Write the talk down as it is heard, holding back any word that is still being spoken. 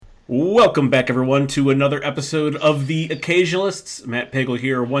Welcome back, everyone, to another episode of the Occasionalists. Matt Pagel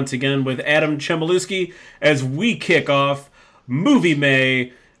here once again with Adam Chmielewski as we kick off Movie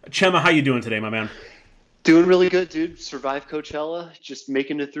May. Chema, how you doing today, my man? Doing really good, dude. Survived Coachella, just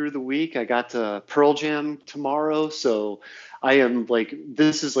making it through the week. I got to Pearl Jam tomorrow, so I am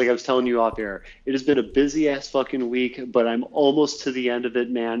this is like I was telling you off air. It has been a busy ass fucking week, but I'm almost to the end of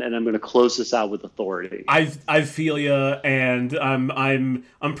it, man, and I'm going to close this out with authority. I feel you, and I'm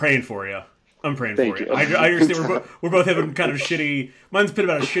praying for you. I'm praying Thank for you. I understand we're both having kind of shitty. Mine's been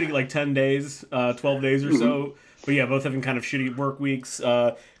about a shitty 10 days, 12 days or so. But yeah, both having kind of shitty work weeks.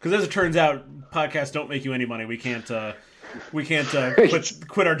 Because as it turns out, podcasts don't make you any money. We can't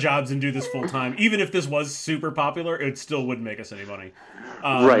quit our jobs and do this full time. Even if this was super popular, it still wouldn't make us any money.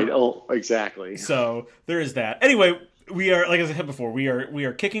 Right. Oh, exactly. So there is that. Anyway, we are, like as I said before, we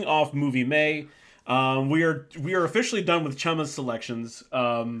are kicking off Movie May. We are officially done with Chema's selections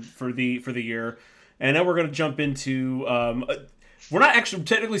for the year, and now we're going to jump into. We're not actually,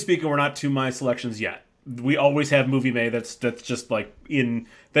 technically speaking, we're not to my selections yet. We always have Movie May that's just that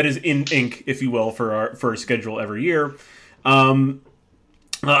is in ink, if you will, for our schedule every year.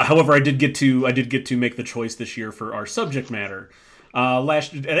 However, I did get to make the choice this year for our subject matter. As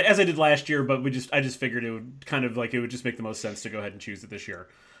I did last year, but I just figured it would it would just make the most sense to go ahead and choose it this year.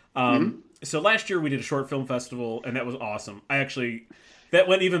 So last year we did a short film festival, and that was awesome. That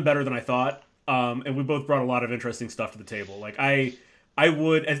went even better than I thought. And we both brought a lot of interesting stuff to the table. I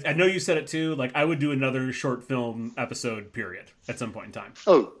would, I know you said it too, I would do another short film episode, period, at some point in time.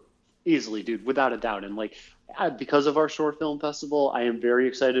 Oh, easily, dude, without a doubt. And because of our short film festival, I am very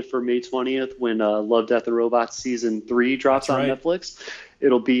excited for May 20th when Love, Death, and Robots Season 3 drops on Netflix.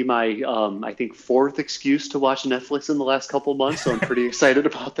 It'll be my, I think, fourth excuse to watch Netflix in the last couple months, so I'm pretty excited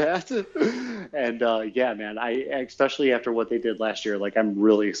about that. And yeah, man, especially after what they did last year, I'm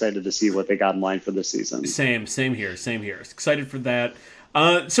really excited to see what they got in line for this season. Same here. Excited for that.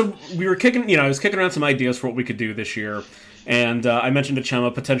 So we were I was kicking around some ideas for what we could do this year, and I mentioned to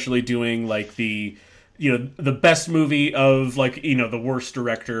Chema potentially doing the best movie of the worst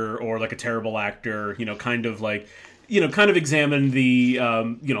director or a terrible actor, kind of examine the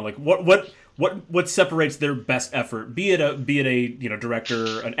what separates their best effort, be it a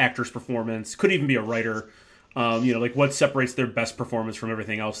director, an actor's performance, could even be a writer, what separates their best performance from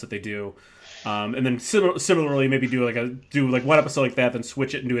everything else that they do. And then similarly, maybe do one episode like that, then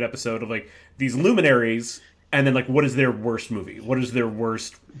switch it and do an episode of these luminaries, and then what is their worst movie, what is their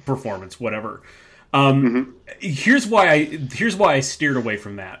worst performance, whatever. Here's why I steered away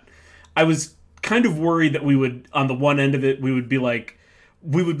from that. I was kind of worried that we would, on the one end of it, we would be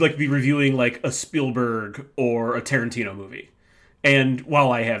be reviewing a Spielberg or a Tarantino movie. And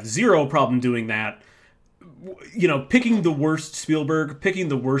while I have zero problem doing that, picking the worst Spielberg, picking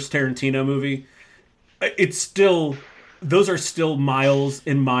the worst Tarantino movie, those are still miles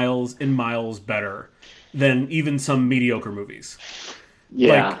and miles and miles better than even some mediocre movies.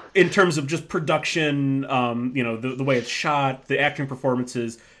 Yeah. In terms of just production, the way it's shot, the acting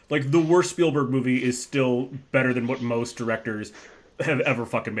performances, the worst Spielberg movie is still better than what most directors have ever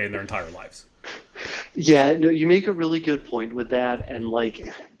fucking made in their entire lives. Yeah, no, you make a really good point with that, and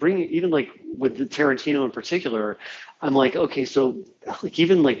bringing even with the Tarantino in particular, I'm okay, so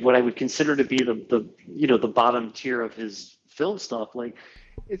even what I would consider to be the bottom tier of his film stuff,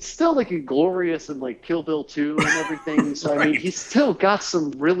 it's still a glorious and Kill Bill 2 and everything. So Right. I mean, he's still got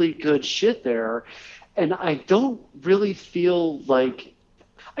some really good shit there, and I don't really feel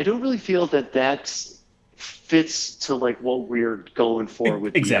that fits to what we're going for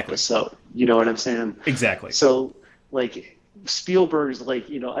with the episode. You know what I'm saying? Exactly. So Spielberg's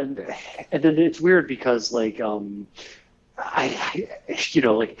and then it's weird because are we going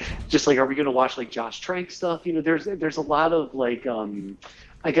to watch Josh Trank stuff? There's a lot of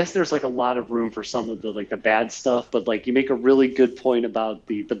I guess there's a lot of room for some of the bad stuff, but you make a really good point about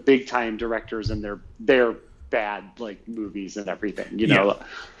the big time directors and their bad movies and everything, you know.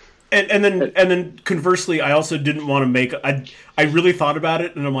 And then conversely, I also didn't want to make. I really thought about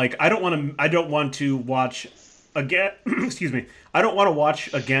it, and I'm I don't want to watch again. Excuse me. I don't want to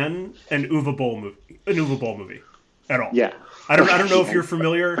watch again an Uwe Boll movie at all. Yeah. I don't know if you're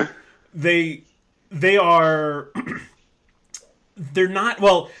familiar. They are. They're not.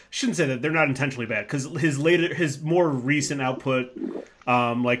 Well, I shouldn't say that they're not intentionally bad, because his more recent output,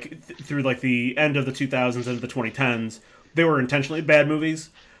 through the end of the 2000s into the 2010s, they were intentionally bad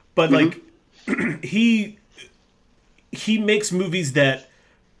movies. But he makes movies that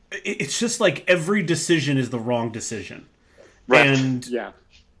it's just every decision is the wrong decision. Right. And yeah.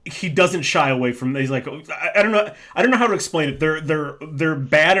 he doesn't shy away from. He's like, I don't know. I don't know how to explain it. They're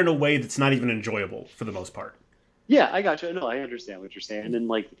bad in a way that's not even enjoyable for the most part. Yeah, I got you. No, I understand what you're saying, and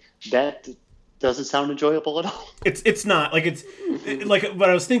like that doesn't sound enjoyable at all. It's not like like when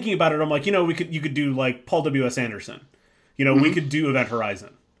I was thinking about it, I'm like, you could do like Paul W.S. Anderson. We could do Event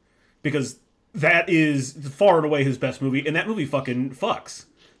Horizon because that is far and away his best movie, and that movie fucking fucks.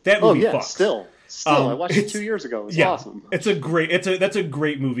 That movie fucks. Still, I watched it 2 years ago. It's awesome. That's a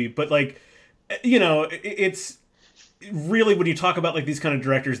great movie, but like, it's really when you talk about like these kind of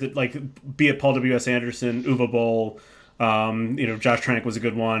directors that like, be it Paul W.S. Anderson, Uwe Boll, Josh Trank was a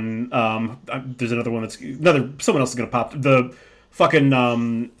good one. There's another one someone else is gonna pop. The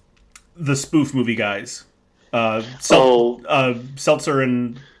fucking the spoof movie guys. Seltzer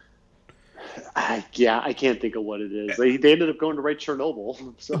and I can't think of what it is. They ended up going to write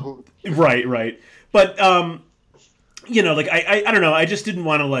Chernobyl. So right, but like I don't know. I just didn't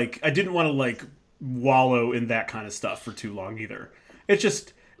want to like wallow in that kind of stuff for too long either. It's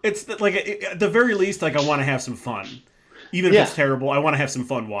like at the very least, like I want to have some fun, even if it's terrible. I want to have some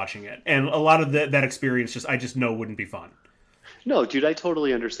fun watching it, and a lot of that experience I just know wouldn't be fun. No, dude, I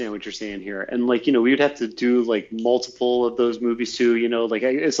totally understand what you're saying here. And like, we would have to do like multiple of those movies too, like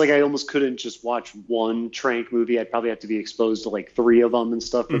it's like I almost couldn't just watch one Trank movie. I'd probably have to be exposed to like 3 of them and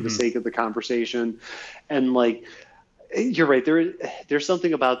stuff for the sake of the conversation. And like, you're right. There's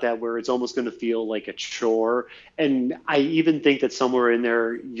something about that where it's almost going to feel like a chore. And I even think that somewhere in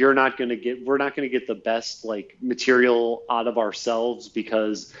there, we're not going to get the best like material out of ourselves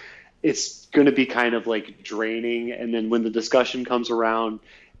because it's going to be kind of like draining. And then when the discussion comes around,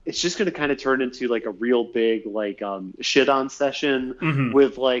 it's just going to kind of turn into like a real big like shit on session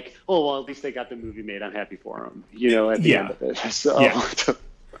with like, oh, well, at least they got the movie made. I'm happy for them, at the end of it. So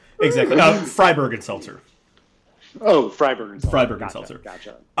exactly. Freiberg and Seltzer. Oh, Freiberg and Seltzer.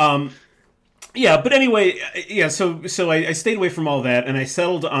 Gotcha. But anyway, so I stayed away from all that, and I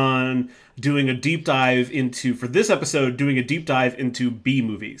settled on doing a deep dive into B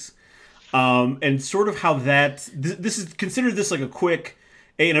movies. And sort of how this is considered this like a quick,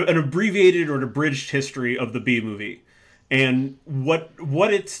 an abbreviated or an abridged history of the B movie, and what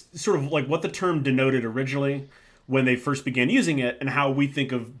it's sort of like what the term denoted originally when they first began using it, and how we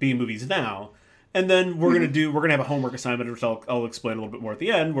think of B movies now. And then we're gonna have a homework assignment, which I'll explain a little bit more at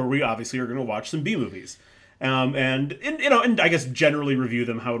the end, where we obviously are gonna watch some B movies, and I guess generally review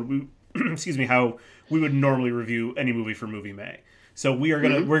them how we how we would normally review any movie for Movie May. So we're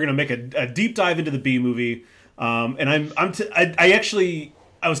gonna make a deep dive into the B movie, and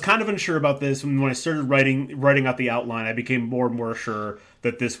I was kind of unsure about this when I started writing out the outline. I became more and more sure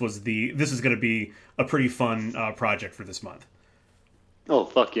that this is going to be a pretty fun project for this month. Oh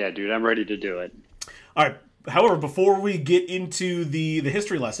fuck yeah, dude! I'm ready to do it. All right. However, before we get into the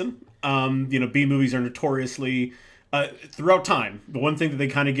history lesson, B movies are notoriously throughout time. The one thing that they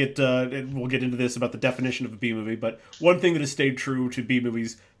kind of get, we'll get into this about the definition of a B movie, but one thing that has stayed true to B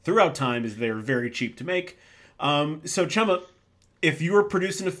movies throughout time is they're very cheap to make. So Chema, if you were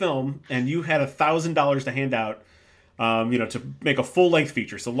producing a film and you had $1,000 to hand out, to make a full length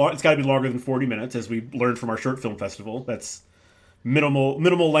feature, so it's got to be longer than 40 minutes, as we learned from our short film festival. That's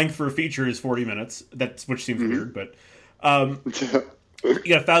minimal length for a feature is 40 minutes. Which seems weird, but you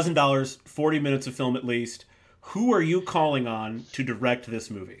got $1,000, 40 minutes of film at least. Who are you calling on to direct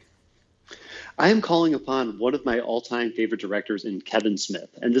this movie? I am calling upon one of my all-time favorite directors in Kevin Smith,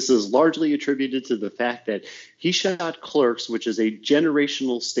 and this is largely attributed to the fact that he shot Clerks, which is a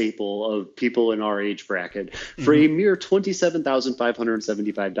generational staple of people in our age bracket, for a mere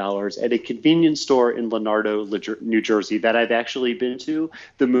 $27,575 at a convenience store in Leonardo, New Jersey, that I've actually been to.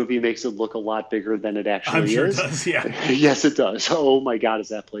 The movie makes it look a lot bigger than it actually is. It does, yeah. Yes, it does. Oh my God, is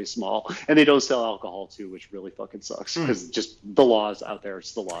that place small? And they don't sell alcohol too, which really fucking sucks because just the laws out there.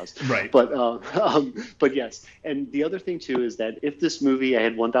 It's the laws. Right. But yes, and the other thing too is that if this movie, I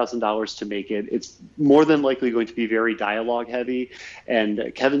had $1,000 to make it, it's more than likely going to be very dialogue heavy,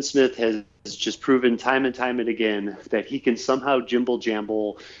 and Kevin Smith has just proven time and time and again that he can somehow jimble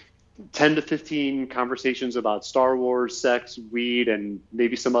jamble 10 to 15 conversations about Star Wars, sex, weed, and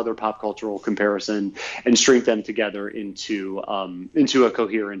maybe some other pop cultural comparison, and string them together into a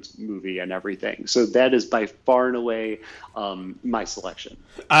coherent movie and everything. So that is by far and away my selection.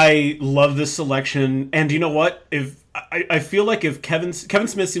 I love this selection, and you know what? I feel like if Kevin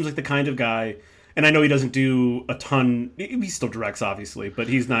Smith seems like the kind of guy, and I know he doesn't do a ton. He still directs, obviously, but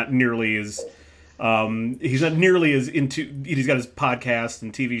he's not nearly as into. He's got his podcast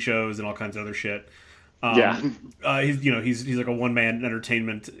and TV shows and all kinds of other shit. He's like a one man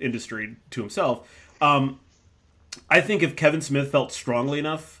entertainment industry to himself. I think if Kevin Smith felt strongly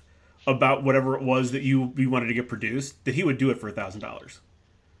enough about whatever it was that you wanted to get produced, that he would do it for $1,000.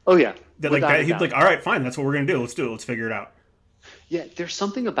 Oh yeah, that like that, he'd be like, all right, fine, that's what we're gonna do. Let's do it. Let's figure it out. Yeah, there's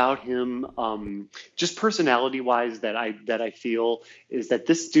something about him, just personality-wise, that I feel is that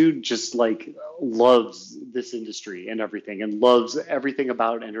this dude just like loves this industry and everything, and loves everything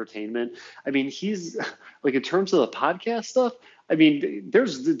about entertainment. I mean, he's like, in terms of the podcast stuff. I mean,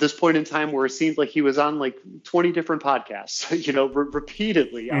 there's this point in time where it seemed like he was on like 20 different podcasts,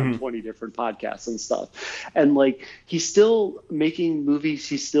 repeatedly on 20 different podcasts and stuff. And like, he's still making movies.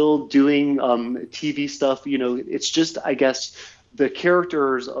 He's still doing TV stuff. It's just, I guess, the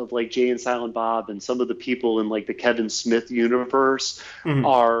characters of like Jay and Silent Bob and some of the people in like the Kevin Smith universe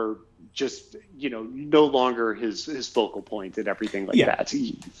are just, no longer his focal point and everything like that.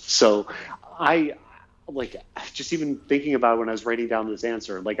 So like, just even thinking about when I was writing down this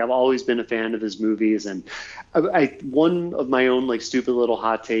answer, like, I've always been a fan of his movies. And one of my own like stupid little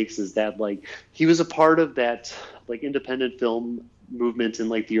hot takes is that like he was a part of that like independent film movement in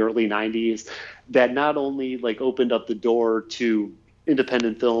like the early 90s that not only like opened up the door to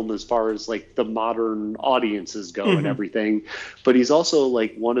independent film as far as like the modern audiences go and everything, but he's also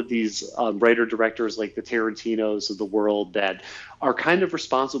like one of these writer directors like the Tarantinos of the world that are kind of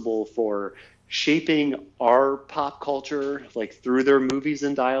responsible for shaping our pop culture like through their movies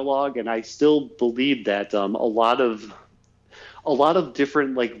and dialogue. And I still believe that a lot of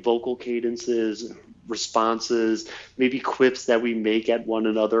different like vocal cadences, responses, maybe quips that we make at one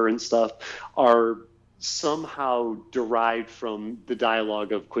another and stuff are somehow derived from the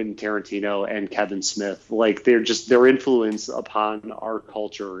dialogue of Quentin Tarantino and Kevin Smith. Like, their influence upon our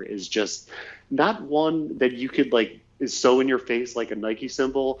culture is just not one that you could like is so in your face like a Nike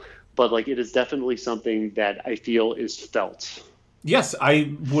symbol, but like it is definitely something that I feel is felt. Yes,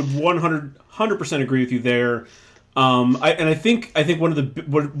 I would 100% agree with you there. I think one of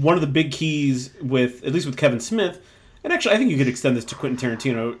the big keys with, at least with Kevin Smith, and actually I think you could extend this to Quentin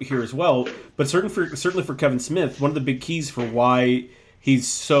Tarantino here as well, but certainly for Kevin Smith, one of the big keys for why he's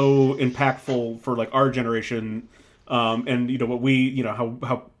so impactful for like our generation, and what we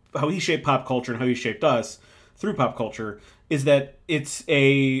how he shaped pop culture and how he shaped us through pop culture is that it's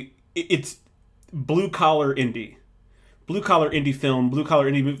blue collar indie film, blue collar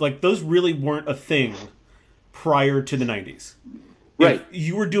indie movie. Like, those really weren't a thing prior to the 90s. Right. If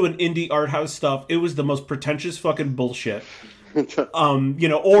you were doing indie art house stuff, it was the most pretentious fucking bullshit.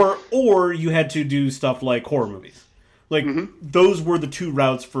 Or you had to do stuff like horror movies. Like, those were the two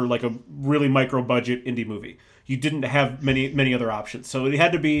routes for like a really micro budget indie movie. You didn't have many other options. So it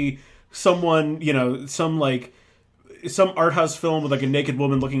had to be someone, some art house film with like a naked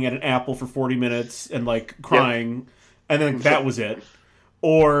woman looking at an apple for 40 minutes and like crying, and then that was it.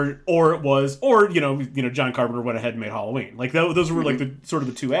 Or John Carpenter went ahead and made Halloween. Like, those were like the sort of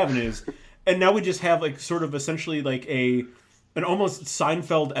the two avenues. And now we just have like sort of essentially like an almost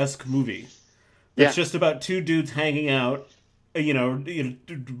Seinfeld-esque movie that's just about two dudes hanging out,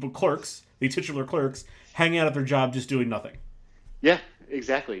 clerks, the titular clerks, hanging out at their job just doing nothing. Yeah,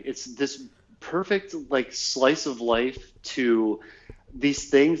 exactly. It's this perfect like slice of life to these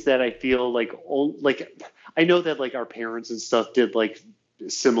things that I feel like I know that like our parents and stuff did like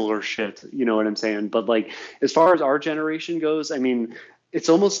similar shit, you know what I'm saying? But like, as far as our generation goes, I mean, it's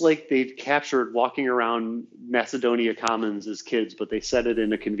almost like they've captured walking around Macedonia Commons as kids, but they set it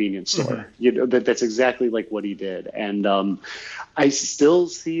in a convenience store. That's exactly like what he did. And I still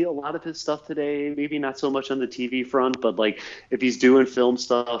see a lot of his stuff today, maybe not so much on the TV front, but like if he's doing film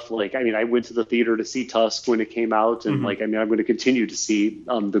stuff, like, I mean, I went to the theater to see Tusk when it came out. And like, I mean, I'm going to continue to see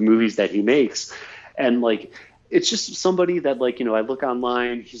the movies that he makes. And like, it's just somebody that, like, I look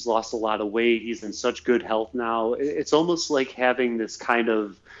online, he's lost a lot of weight. He's in such good health now. It's almost like having this kind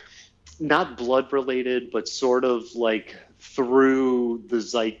of not blood related, but sort of like through the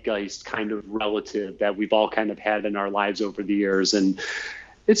zeitgeist kind of relative that we've all kind of had in our lives over the years. And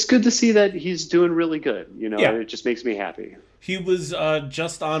it's good to see that he's doing really good. It just makes me happy. He was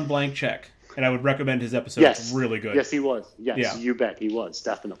just on Blank Check. And I would recommend his episode. Yes. It's really good. Yes, he was. Yes, you bet he was,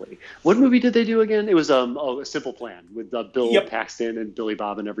 definitely. What movie did they do again? It was A Simple Plan with Bill Paxton and Billy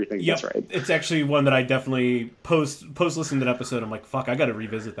Bob and everything. Yep. That's right. It's actually one that I definitely post listening to that episode. I'm like, fuck, I got to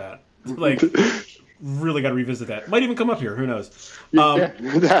revisit that. Like, really got to revisit that. Might even come up here. Who knows? Anyway,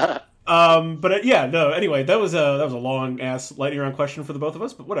 that was a long ass lightning round question for the both of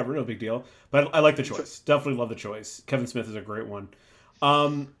us, but whatever, no big deal. But I like the choice. Definitely love the choice. Kevin Smith is a great one.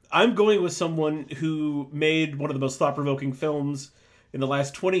 I'm going with someone who made one of the most thought-provoking films in the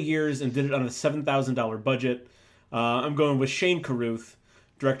last 20 years and did it on a $7,000 budget. I'm going with Shane Carruth,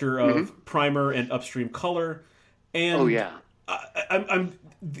 director of Primer and Upstream Color. And Oh yeah. I'm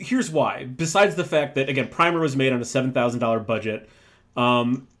here's why. Besides the fact that again, Primer was made on a $7,000 budget,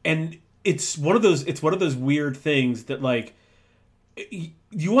 and it's one of those weird things that like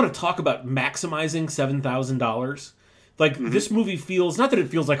you want to talk about maximizing $7,000. Like this movie feels not that it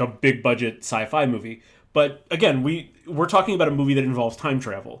feels like a big budget sci-fi movie, but again, we're talking about a movie that involves time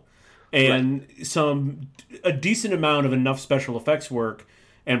travel and a decent amount of enough special effects work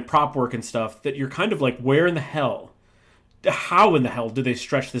and prop work and stuff that you're kind of like, where in the hell, how in the hell did they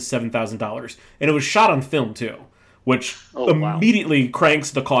stretch this $7,000? And it was shot on film too, which immediately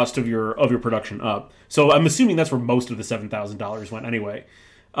cranks the cost of your production up. So I'm assuming that's where most of the $7,000 went anyway.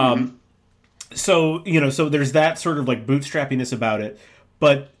 So there's that sort of like bootstrappiness about it,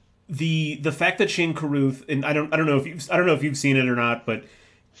 but the fact that Shane Carruth, and I don't know if you've seen it or not, but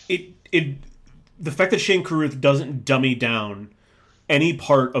the fact that Shane Carruth doesn't dummy down any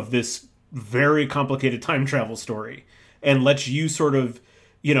part of this very complicated time travel story and lets you sort of,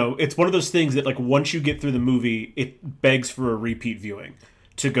 it's one of those things that like once you get through the movie, it begs for a repeat viewing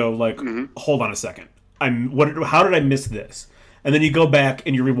to go like, hold on a second, how did I miss this? And then you go back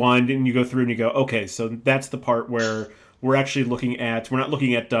and you rewind and you go through and you go, okay, so that's the part where we're actually we're not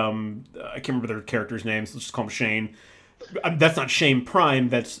looking at, I can't remember their characters' names. Let's just call him Shane. That's not Shane Prime.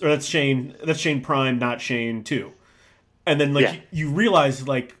 That's Shane Prime, not Shane 2. And then like you realize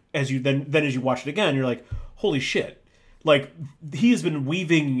like as you watch it again, you're like, holy shit. Like he has been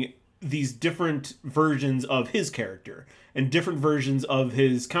weaving these different versions of his character and different versions of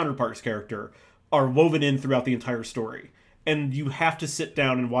his counterpart's character are woven in throughout the entire story. And you have to sit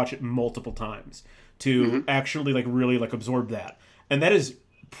down and watch it multiple times to actually like really like absorb that. And that is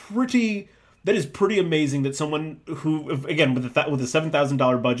pretty amazing that someone who, again, with a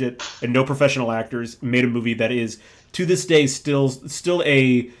 $7,000 budget and no professional actors, made a movie that is to this day still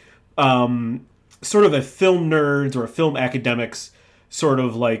a sort of a film nerds or a film academics sort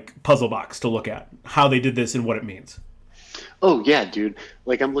of like puzzle box to look at how they did this and what it means. Oh yeah, dude.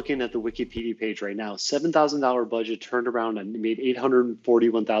 Like I'm looking at the Wikipedia page right now. $7,000 budget, turned around and made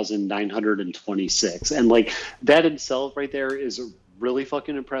 841,926. And like that itself right there is really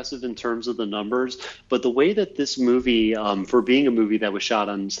fucking impressive in terms of the numbers. But the way that this movie, for being a movie that was shot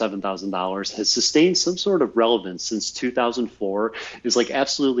on $7,000, has sustained some sort of relevance since 2004 is like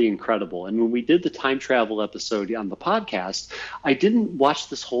absolutely incredible. And when we did the time travel episode on the podcast, I didn't watch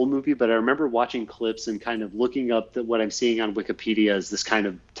this whole movie, but I remember watching clips and kind of looking up what I'm seeing on Wikipedia as this kind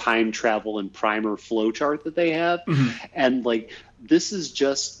of time travel and primer flow chart that they have. And like, this is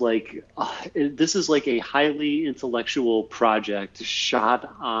just like this is like a highly intellectual project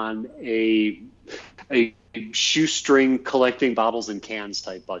shot on a shoestring collecting bottles and cans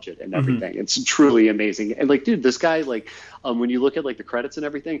type budget and everything. It's truly amazing. And like, dude, this guy, like, when you look at like the credits and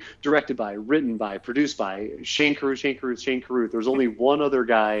everything, directed by, written by, produced by Shane Carruth. There's only one other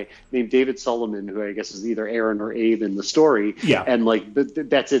guy named David Sullivan, who I guess is either Aaron or Abe in the story. Yeah. And like,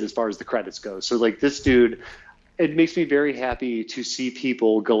 that's it as far as the credits go. So like this dude, it makes me very happy to see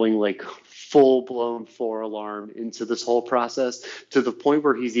people going like full-blown 4-alarm into this whole process to the point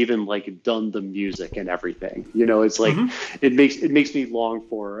where he's even like done the music and everything. It's like it makes me long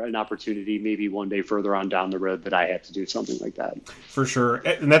for an opportunity maybe one day further on down the road that I have to do something like that. For sure.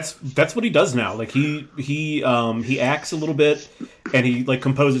 And that's what he does now. Like he acts a little bit and he like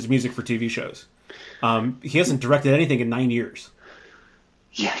composes music for TV shows. He hasn't directed anything in 9 years.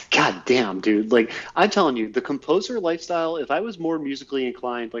 Yeah, goddamn, dude. Like, I'm telling you, the composer lifestyle, if I was more musically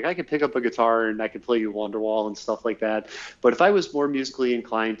inclined, like I could pick up a guitar and I could play you Wonderwall and stuff like that. But if I was more musically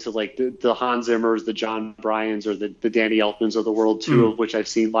inclined to like the Hans Zimmers, the John Bryans, or the Danny Elfmans of the world, two of which I've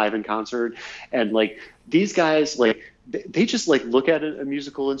seen live in concert, and like these guys, like, they just like look at a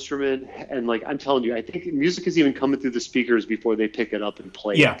musical instrument and like I'm telling you, I think music is even coming through the speakers before they pick it up and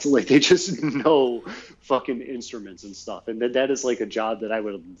play it. Like they just know fucking instruments and stuff, and that is like a job that I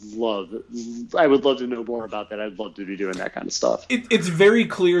would love to know more about. That I'd love to be doing that kind of stuff. It's very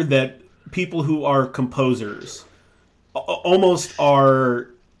clear that people who are composers almost are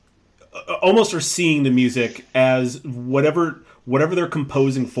seeing the music as whatever they're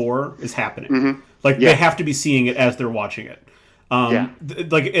composing for is happening. Like they have to be seeing it as they're watching it.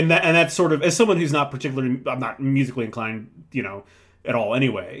 Like and that's sort of, as someone who's not particularly, I'm not musically inclined, at all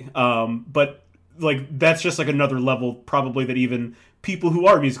anyway. But like that's just like another level probably that even people who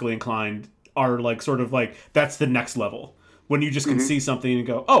are musically inclined are like sort of like that's the next level. When you just can see something and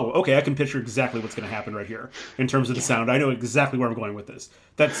go, oh, okay, I can picture exactly what's going to happen right here in terms of the sound. I know exactly where I'm going with this.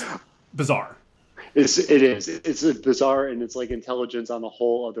 That's bizarre. It is. It's bizarre, and it's like intelligence on a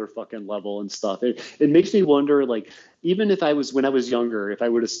whole other fucking level and stuff. It makes me wonder, like, even if I was, when I was younger, if I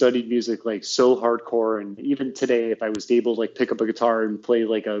would have studied music like so hardcore, and even today, if I was able to like pick up a guitar and play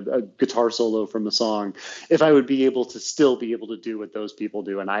like a guitar solo from a song, if I would be able to still be able to do what those people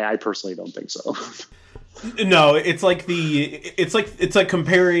do. And I personally don't think so. No, it's like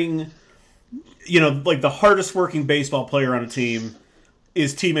comparing, like the hardest working baseball player on a team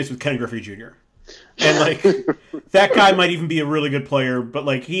is teammates with Ken Griffey Jr. And like that guy might even be a really good player, but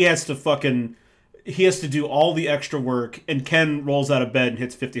like he has to do all the extra work, and Ken rolls out of bed and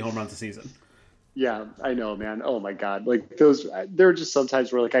hits 50 home runs a season. Yeah, I know, man. Oh my God. Like those, there are just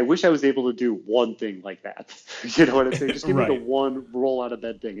sometimes where like, I wish I was able to do one thing like that. You know what I'm saying? Just give me the one roll out of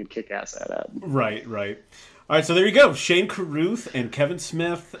bed thing and kick ass at it. Right. All right, so there you go. Shane Carruth and Kevin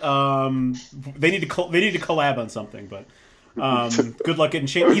Smith. They need to collab on something, but good luck getting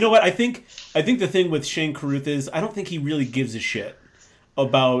Shane. You know what? I think the thing with Shane Carruth is I don't think he really gives a shit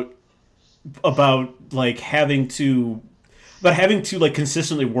about like having to like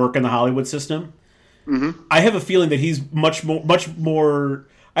consistently work in the Hollywood system. Mm-hmm. I have a feeling that he's much more.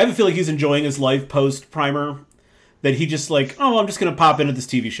 I have a feeling he's enjoying his life post Primer. That he just like, I'm just gonna pop into this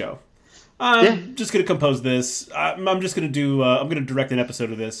TV show. I'm just going to compose this. I'm just going to do. I'm going to direct an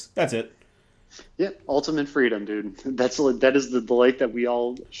episode of this. That's it. Yeah, ultimate freedom, dude. That is the delight that we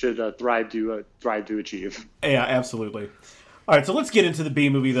all should thrive to achieve. Yeah, absolutely. All right, so let's get into the B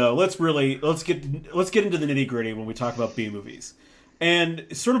movie though. Let's get into the nitty gritty when we talk about B movies. And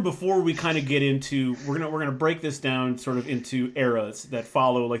sort of before we kind of get into, we're gonna break this down sort of into eras that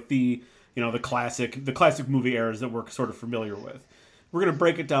follow, like the classic movie eras that we're sort of familiar with. We're going to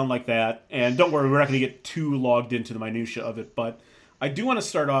break it down like that, and don't worry, we're not going to get too logged into the minutia of it, but I do want to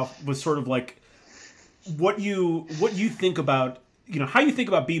start off with sort of like what you think about, how you think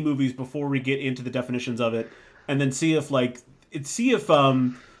about B movies before we get into the definitions of it, and then see if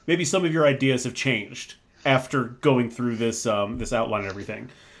maybe some of your ideas have changed after going through this outline and everything.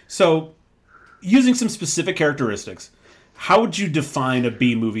 So, using some specific characteristics, how would you define a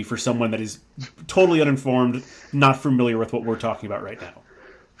B movie for someone that is totally uninformed, not familiar with what we're talking about right now?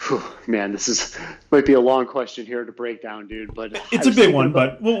 Whew, man, might be a long question here to break down, dude. But it's a big one,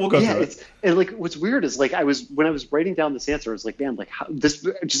 but we'll go through it. And like, what's weird is like when I was writing down this answer, I was like, man, like how this,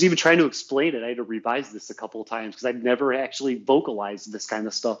 just even trying to explain it, I had to revise this a couple of times because I'd never actually vocalized this kind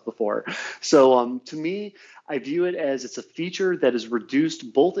of stuff before. So to me, I view it as it's a feature that is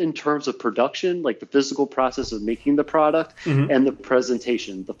reduced both in terms of production, like the physical process of making the product, mm-hmm. and the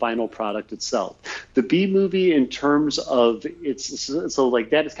presentation, the final product itself. The B movie in terms of so like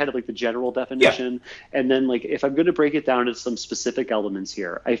that is kind of like the general definition. Yeah. And then like if I'm going to break it down into some specific elements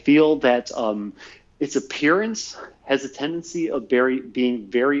here, I feel that its appearance has a tendency of being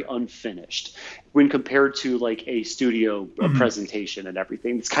very unfinished when compared to like a studio mm-hmm. presentation and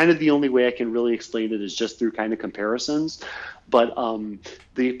everything. It's kind of the only way I can really explain it is just through kind of comparisons. But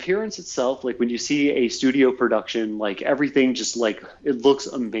the appearance itself, like when you see a studio production, like everything just like it looks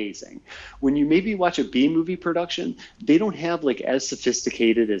amazing. When you maybe watch a B movie production, they don't have like as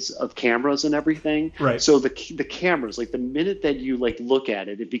sophisticated of cameras and everything. Right. So the cameras, like the minute that you like look at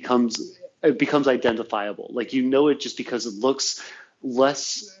it, it becomes identifiable. Like it just because it looks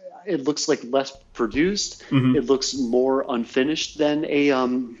less. It looks like less produced. Mm-hmm. It looks more unfinished than a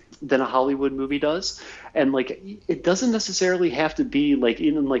Hollywood movie does. And like it doesn't necessarily have to be like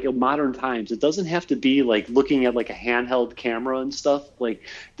in like modern times. It doesn't have to be like looking at like a handheld camera and stuff. Like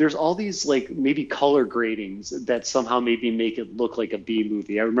there's all these like maybe color gradings that somehow maybe make it look like a B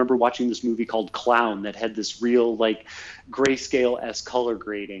movie. I remember watching this movie called Clown that had this real like grayscale-esque color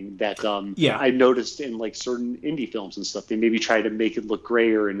grading that I noticed in like certain indie films and stuff. They maybe try to make it look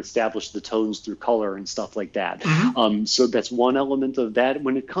grayer and establish the tones through color and stuff like that. Mm-hmm. So that's one element of that.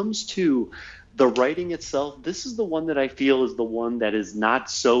 When it comes to the writing itself, this is the one that I feel is the one that is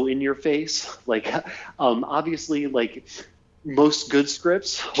not so in your face. Like, obviously, like most good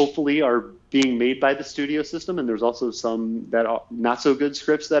scripts, hopefully, are being made by the studio system, and there's also some that are not so good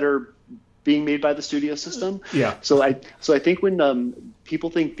scripts that are being made by the studio system. Yeah. So I think when people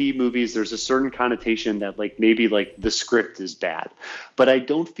think B movies, there's a certain connotation that like maybe like the script is bad, but I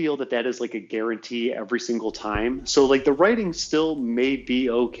don't feel that is like a guarantee every single time. So like the writing still may be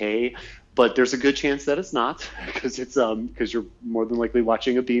okay, but there's a good chance that it's not because it's because you're more than likely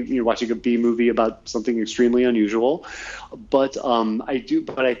watching a B movie about something extremely unusual. But I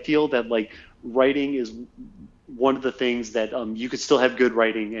feel that like writing is one of the things that you could still have good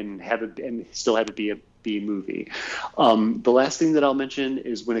writing and still have it be a B movie. The last thing that I'll mention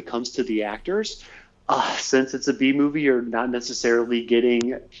is when it comes to the actors, Since it's a B movie, you're not necessarily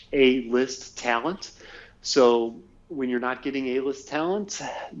getting A-list talent. So when you're not getting A-list talent,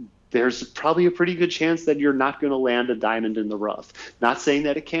 there's probably a pretty good chance that you're not going to land a diamond in the rough. Not saying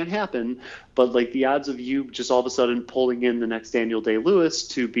that it can't happen, but like the odds of you just all of a sudden pulling in the next Daniel Day-Lewis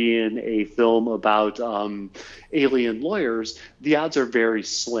to be in a film about alien lawyers, the odds are very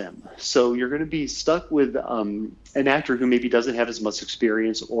slim. So you're going to be stuck with an actor who maybe doesn't have as much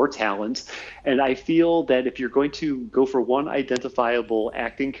experience or talent. And I feel that if you're going to go for one identifiable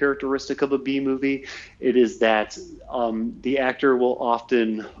acting characteristic of a B movie, it is that the actor will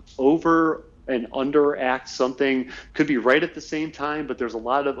often over and under act something, could be right at the same time, but there's a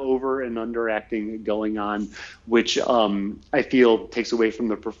lot of over and under acting going on, which I feel takes away from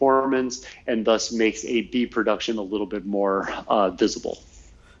the performance and thus makes a B production a little bit more visible.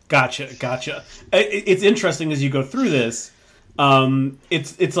 Gotcha. It's interesting as you go through this.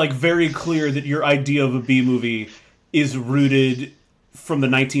 It's like very clear that your idea of a B movie is rooted from the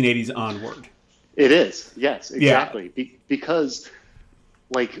 1980s onward. It is, yes, exactly. Yeah. Because,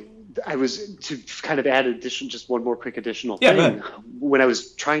 like, I was to kind of add just one more quick additional thing. When I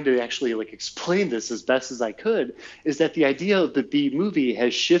was trying to actually like explain this as best as I could, is that the idea of the B movie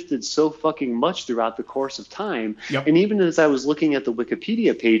has shifted so fucking much throughout the course of time. Yep. And even as I was looking at the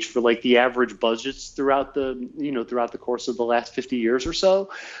Wikipedia page for like the average budgets throughout the course of the last 50 years or so,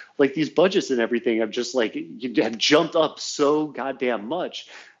 like these budgets and everything have just like have jumped up so goddamn much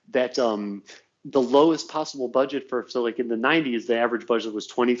that the lowest possible budget so like in the 90s, the average budget was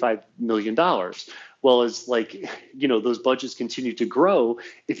 $25 million. Well, as like, those budgets continue to grow,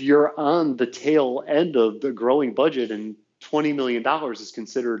 if you're on the tail end of the growing budget and $20 million is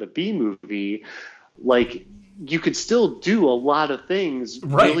considered a B movie, like you could still do a lot of things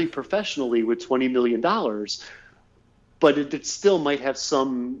really professionally with $20 million. But it still might have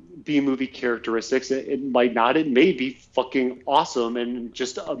some B-movie characteristics. It might not. It may be fucking awesome and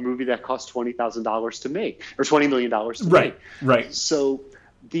just a movie that cost $20,000 to make or $20 million to make. Right. So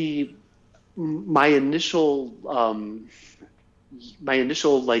my initial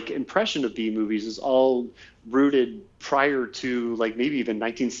like impression of B-movies is all rooted prior to like maybe even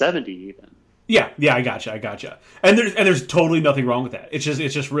 1970 even. Yeah, I gotcha. And there's totally nothing wrong with that. It's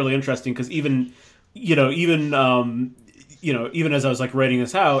just really interesting because even as I was like writing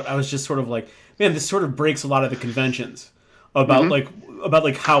this out, I was just sort of like, man, this sort of breaks a lot of the conventions about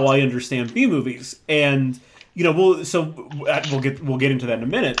like how I understand B movies, and we'll get into that in a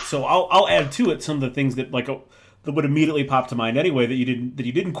minute. So I'll add to it some of the things that like that would immediately pop to mind anyway that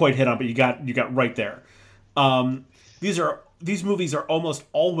you didn't quite hit on, but you got right there. These movies are almost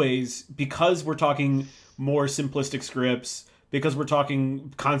always, because we're talking more simplistic scripts, because we're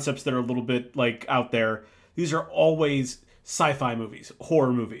talking concepts that are a little bit like out there. These are always sci-fi movies,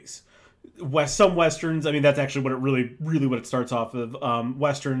 horror movies, some westerns. I mean, that's actually what it really what it starts off of.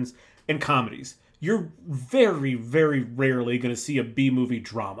 Westerns and comedies. You're very, very rarely going to see a B movie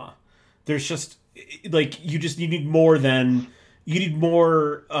drama. There's just like you need more of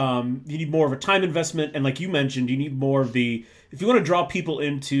a time investment, and like you mentioned, you need more of the, if you want to draw people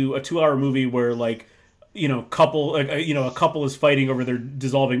into a 2-hour movie where like a couple is fighting over their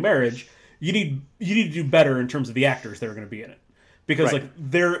dissolving marriage. You need to do better in terms of the actors that are going to be in it, because like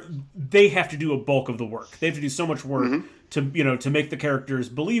they have to do a bulk of the work. They have to do so much work to make the characters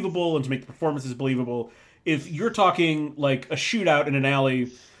believable and to make the performances believable. If you're talking like a shootout in an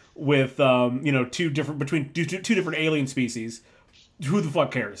alley with two different alien species, who the fuck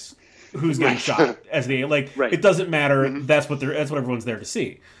cares who's getting shot as the it doesn't matter. That's what everyone's there to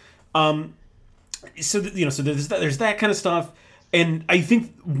see. So there's that kind of stuff. And I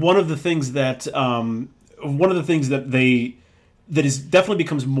think one of the things that is definitely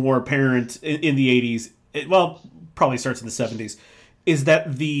becomes more apparent in the 80s, probably starts in the 70s, is that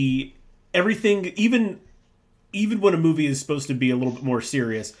everything, even when a movie is supposed to be a little bit more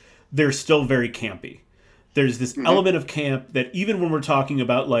serious, they're still very campy. There's this element of camp that even when we're talking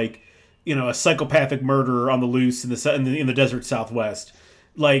about like, a psychopathic murderer on the loose in the desert Southwest,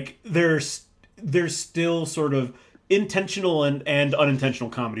 like there's still sort of intentional and unintentional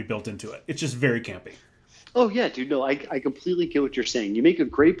comedy built into it. It's just very campy. Oh yeah, dude. No, I completely get what you're saying. You make a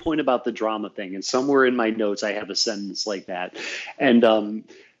great point about the drama thing, and somewhere in my notes I have a sentence like that. And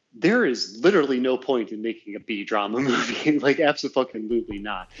there is literally no point in making a B drama movie. Like absolutely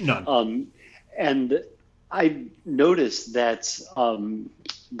not. None. And I noticed that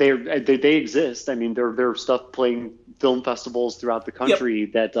they exist. I mean, there are stuff playing film festivals throughout the country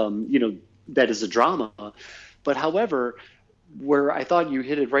that that is a drama. But however, where I thought you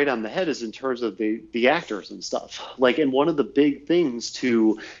hit it right on the head is in terms of the actors and stuff. Like, and one of the big things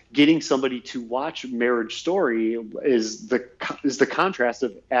to getting somebody to watch Marriage Story is the contrast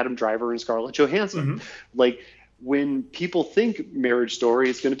of Adam Driver and Scarlett Johansson. Mm-hmm. Like, when people think Marriage Story,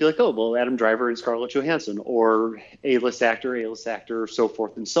 it's going to be like, oh, well, Adam Driver and Scarlett Johansson, or A-list actor, so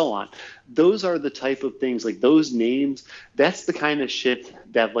forth and so on. Those are the type of things, like those names, that's the kind of shit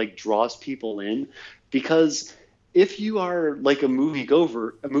that like draws people in, because if you are like a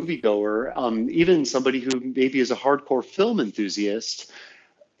moviegoer, even somebody who maybe is a hardcore film enthusiast,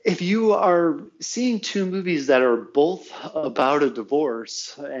 if you are seeing two movies that are both about a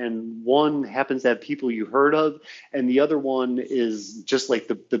divorce, and one happens to have people you heard of and the other one is just like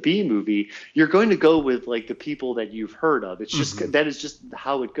the B movie, you're going to go with like the people that you've heard of. It's just that is just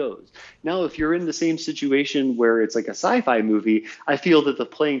how it goes. Now, if you're in the same situation where it's like a sci-fi movie, I feel that the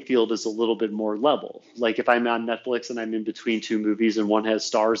playing field is a little bit more level. Like if I'm on Netflix and I'm in between two movies and one has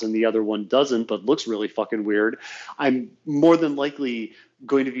stars and the other one doesn't, but looks really fucking weird, I'm more than likely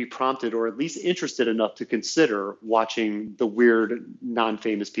going to be prompted or at least interested enough to consider watching the weird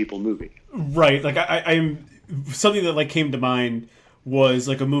non-famous people movie. Right. Like I'm something that like came to mind was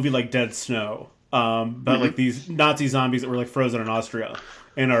like a movie like Dead Snow, about like these Nazi zombies that were like frozen in Austria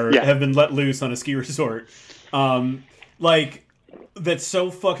and have been let loose on a ski resort. Like that's so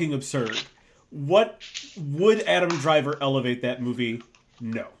fucking absurd. What would Adam Driver elevate that movie?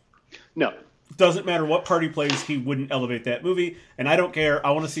 No. Doesn't matter what part he plays, he wouldn't elevate that movie. And I don't care.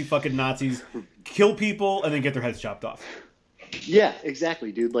 I want to see fucking Nazis kill people and then get their heads chopped off. Yeah,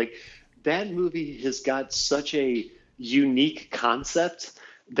 exactly, dude. Like, that movie has got such a unique concept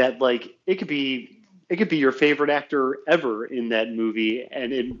that, like, it could be your favorite actor ever in that movie,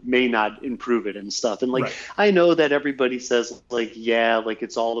 and it may not improve it and stuff. And, like, right. I know that everybody says, like, yeah, like,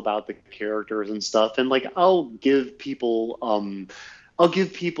 it's all about the characters and stuff. And, like, I'll give people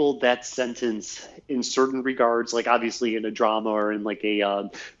that sentence in certain regards, like obviously in a drama or in like a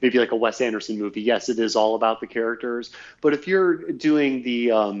maybe like a Wes Anderson movie. Yes, it is all about the characters. But if you're doing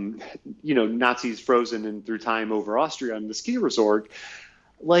the Nazis frozen and through time over Austria on the ski resort,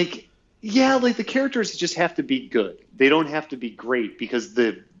 like the characters just have to be good. They don't have to be great, because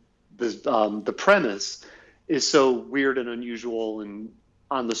the premise is so weird and unusual and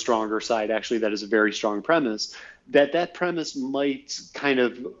on the stronger side. Actually, that is a very strong premise. That premise might kind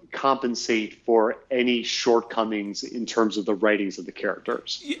of compensate for any shortcomings in terms of the writings of the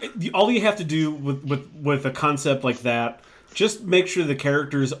characters. All you have to do with a concept like that, just make sure the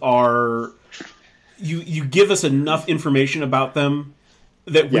characters are... You give us enough information about them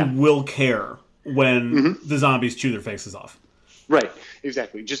that we will care when the zombies chew their faces off. Right,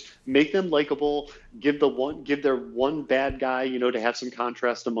 exactly. Just make them likable. Give their one bad guy, to have some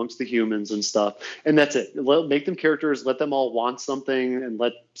contrast amongst the humans and stuff, and that's it. Make them characters. Let them all want something, and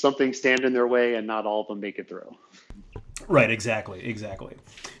let something stand in their way, and not all of them make it through. Right, exactly.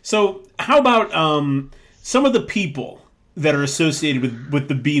 So, how about some of the people that are associated with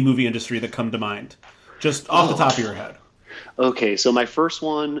the B movie industry that come to mind, just off the top of your head? Okay, so my first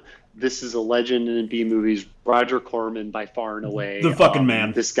one. This is a legend in B movies. Roger Corman, by far and away. The fucking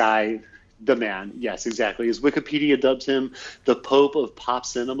man. This guy, the man. Yes, exactly. As Wikipedia dubs him, the Pope of pop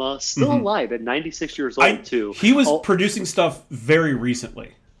cinema. Still alive at 96 years old, too. He was producing stuff very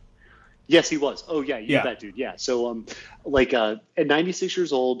recently. Yes, he was. Oh, yeah, you bet, dude. Yeah. So, at 96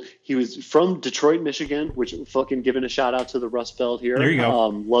 years old, he was from Detroit, Michigan, which fucking giving a shout out to the Rust Belt here. There you go.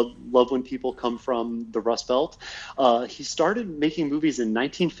 Love when people come from the Rust Belt. He started making movies in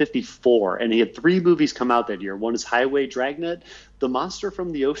 1954, and he had 3 movies come out that year. One is Highway Dragnet, The Monster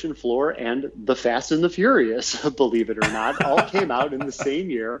from the Ocean Floor, and The Fast and the Furious, believe it or not, all came out in the same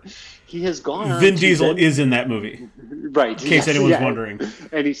year. He has gone on Vin Diesel is in that movie. Right. In case anyone's wondering.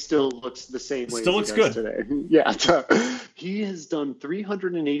 And he still looks the same way still as looks he does good today. Yeah. He has done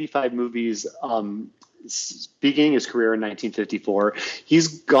 385 movies, beginning his career in 1954.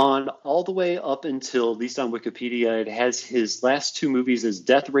 He's gone all the way up until, at least on Wikipedia, it has his last 2 movies as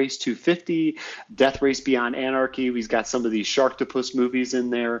Death Race 250, Death Race Beyond Anarchy. He's got some of these Sharktopus movies in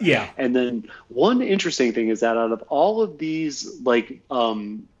there. Yeah. And then one interesting thing is that out of all of these,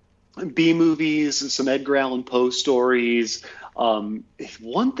 B movies, some Edgar Allan Poe stories. One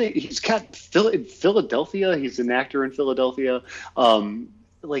thing, he's got Philadelphia. He's an actor in Philadelphia.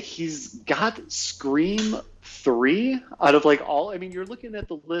 He's got Scream 3 out of all. I mean, you're looking at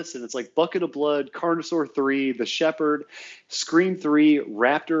the list and it's like Bucket of Blood, Carnosaur 3, The Shepherd, Scream 3,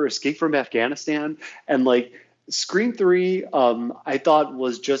 Raptor, Escape from Afghanistan, and Scream 3, I thought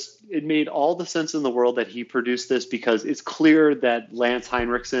was just, it made all the sense in the world that he produced this because it's clear that Lance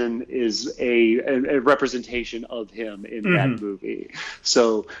Henriksen is a representation of him in that movie.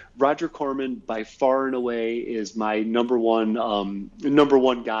 So Roger Corman, by far and away, is my number one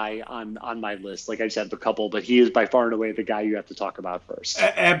guy on my list. Like I just had a couple, but he is by far and away the guy you have to talk about first.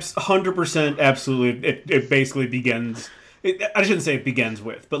 100%, absolutely. It basically begins. I shouldn't say it begins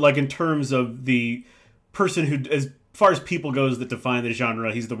with, but like in terms of the person who, as far as people goes that define the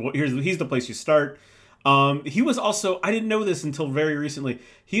genre, he's the place you start. He was also, I didn't know this until very recently,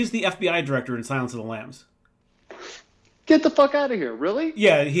 he's the FBI director in Silence of the Lambs. Get the fuck out of here, really?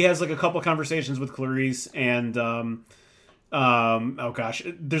 Yeah, he has like a couple conversations with Clarice and oh gosh,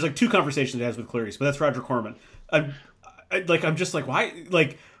 there's like 2 conversations he has with Clarice, but that's Roger Corman. I'm just like, why?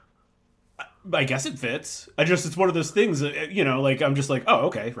 Like, I guess it fits. It's one of those things that, like, I'm just like, oh,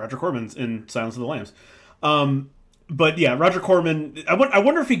 okay, Roger Corman's in Silence of the Lambs. But yeah, Roger Corman, I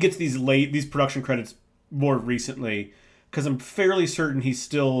wonder if he gets these production credits more recently, because I'm fairly certain he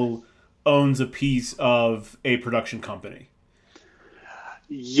still owns a piece of a production company.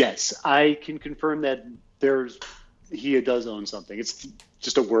 Yes, I can confirm that he does own something. It's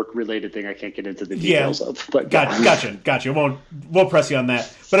just a work-related thing I can't get into the details of. But Gotcha. Won't press you on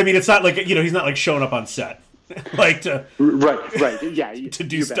that. But I mean, it's not like, he's not like showing up on set, like to right, yeah, to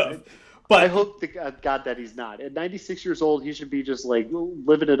do stuff. But I hope to God that he's not. At 96 years old, he should be just like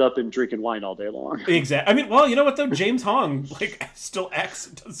living it up and drinking wine all day long. Exactly. I mean, well, you know what though? James Hong like still acts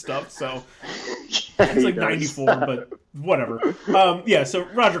and does stuff, so he's like 94, but whatever. Yeah. So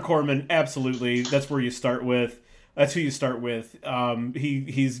Roger Corman, absolutely. That's where you start with. That's who you start with.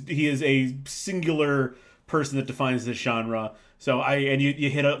 He is a singular person that defines this genre. So you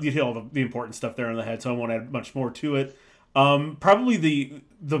hit all the important stuff there on the head. So I won't add much more to it. Probably the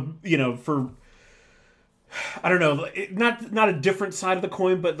for, I don't know, not a different side of the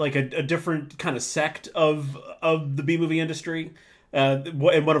coin, but like a different kind of sect of the B-movie industry, and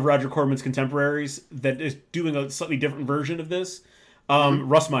one of Roger Corman's contemporaries that is doing a slightly different version of this,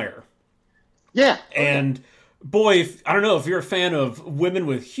 Russ Meyer. Yeah. Okay. And boy, I don't know if you're a fan of women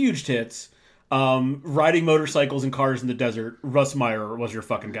with huge tits, riding motorcycles and cars in the desert, Russ Meyer was your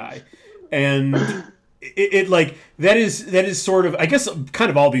fucking guy. And it like that is sort of, I guess, kind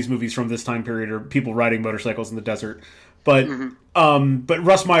of all these movies from this time period are people riding motorcycles in the desert, but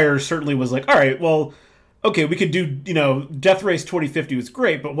Russ Meyer certainly was like, all right, well, okay, we could do, Death Race 2050 was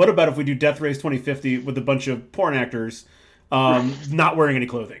great, but what about if we do Death Race 2050 with a bunch of porn actors not wearing any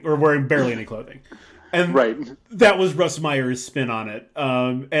clothing or wearing barely any clothing? And that was Russ Meyer's spin on it.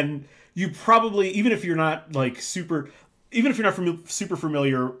 And you probably, even if you're not super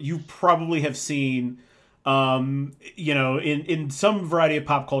familiar, you probably have seen, in some variety of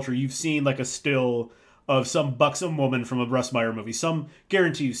pop culture, you've seen like a still of some buxom woman from a Russ Meyer movie.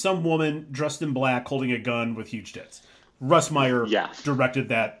 Guarantee you, some woman dressed in black holding a gun with huge tits. Russ Meyer directed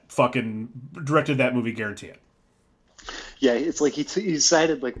that movie, guarantee it. Yeah, it's like he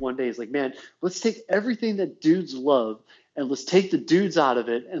decided like one day, he's like, man, let's take everything that dudes love and let's take the dudes out of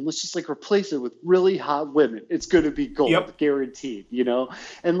it and let's just like replace it with really hot women. It's going to be gold, guaranteed,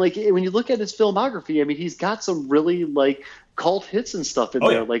 And like when you look at his filmography, I mean, he's got some really like cult hits and stuff in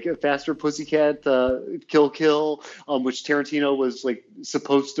there, like Faster Pussycat, Kill Kill, which Tarantino was like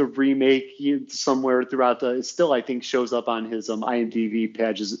supposed to remake somewhere throughout it still, I think, shows up on his IMDb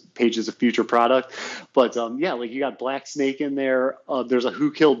pages of future product. But like you got Black Snake in there. There's a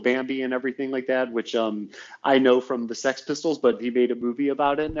Who Killed Bambi and everything like that, which I know from the Sex Pistols, but he made a movie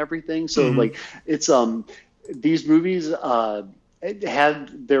about it and everything. So like it's these movies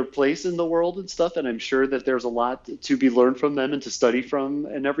had their place in the world and stuff, and I'm sure that there's a lot to be learned from them and to study from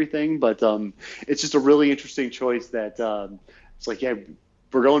and everything, but it's just a really interesting choice that it's like, yeah,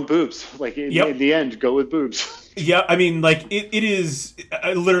 we're going boobs, like in the end, go with boobs. Yeah, I mean, like it is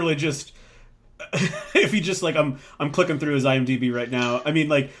literally just if you just like I'm clicking through his IMDb right now, I mean,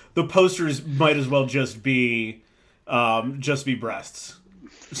 like the posters might as well just be breasts.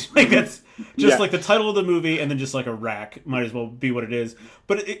 Like that's just like the title of the movie, and then just like a rack might as well be what it is.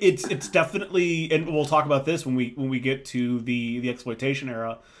 But it's definitely, and we'll talk about this when we get to the exploitation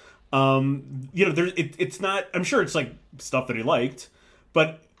era. It's not. I'm sure it's like stuff that he liked,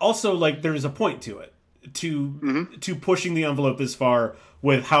 but also like there's a point to it, to pushing the envelope this far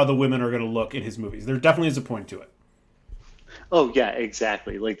with how the women are going to look in his movies. There definitely is a point to it. Oh yeah,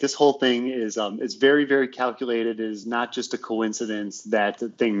 exactly. Like this whole thing is it's very, very calculated. It is not just a coincidence that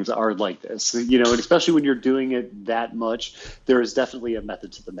things are like this, and especially when you're doing it that much, there is definitely a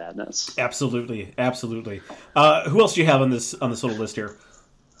method to the madness. Absolutely. Who else do you have on this little list here?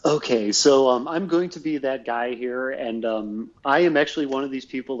 Okay, so I'm going to be that guy here, and I am actually one of these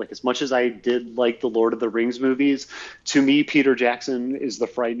people. Like, as much as I did like the Lord of the Rings movies, to me, Peter Jackson is the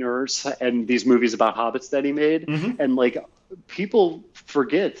Frighteners and these movies about hobbits that he made. Mm-hmm. And like, people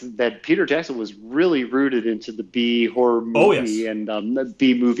forget that Peter Jackson was really rooted into the B horror Oh yes. movie and the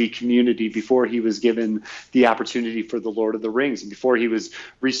B movie community before he was given the opportunity for the Lord of the Rings, and before he was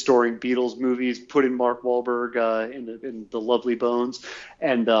restoring Beatles movies, putting Mark Wahlberg in the Lovely Bones.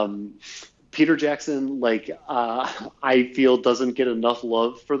 And Peter Jackson, I feel, doesn't get enough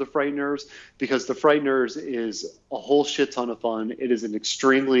love for The Frighteners, because The Frighteners is a whole shit ton of fun. It is an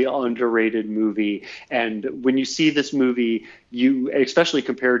extremely underrated movie. And when you see this movie, you, especially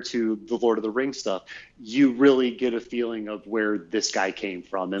compared to the Lord of the Rings stuff, you really get a feeling of where this guy came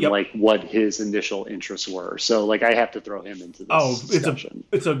from and Yep. like what his initial interests were. So like, I have to throw him into this discussion.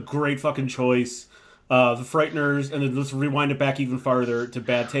 It's a great fucking choice. The Frighteners, and then let's rewind it back even farther to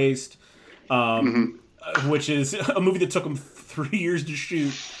Bad Taste, which is a movie that took him 3 years to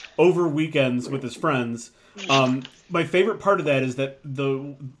shoot over weekends with his friends. My favorite part of that is that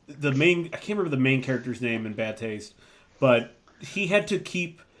the main, I can't remember the main character's name in Bad Taste, but he had to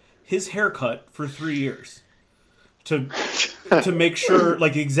keep his haircut for 3 years to make sure,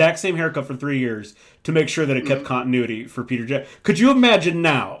 like the exact same haircut for 3 years, to make sure that it kept continuity for Peter Jackson. Could you imagine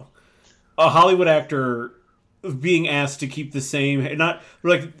now a Hollywood actor being asked to keep the same, not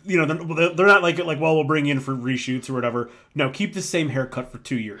like, you know, they're not like, well, we'll bring you in for reshoots or whatever. No, keep the same haircut for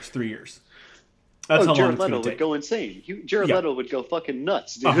 2 years, 3 years. That's how long Jared it's Leto going to would take. go insane. Jared Yeah. Leto would go fucking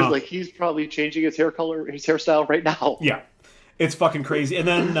nuts, dude. Like, he's probably changing his hair color, his hairstyle right now. Yeah, it's fucking crazy. And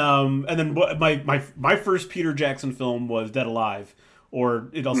then my first Peter Jackson film was Dead Alive, or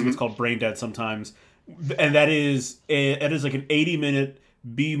it also gets called Brain Dead sometimes. And that is like an 80-minute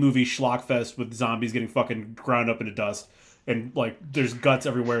B movie schlock fest with zombies getting fucking ground up into dust, and like there's guts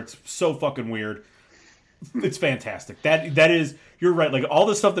everywhere. It's so fucking weird. It's fantastic. That is, you're right. Like all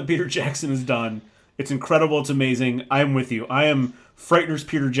the stuff that Peter Jackson has done, it's incredible. It's amazing. I'm with you. I am Frighteners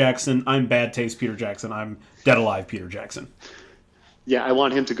Peter Jackson. I'm Bad Taste Peter Jackson. I'm Dead Alive Peter Jackson. Yeah, I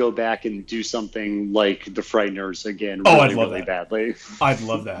want him to go back and do something like The Frighteners again. Oh, Really, I'd love really that. badly. I'd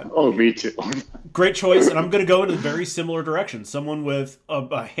love that. Oh, me too. Great choice, and I'm going to go in a very similar direction. Someone with a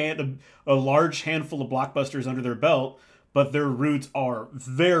large handful of blockbusters under their belt, but their roots are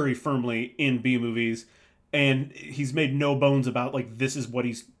very firmly in B movies, and he's made no bones about like this is what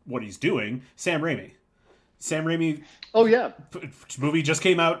he's doing. Sam Raimi. Sam Raimi. Oh yeah. Movie just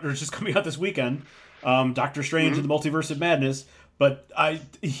came out, or just coming out this weekend. Doctor Strange and the Multiverse of Madness. But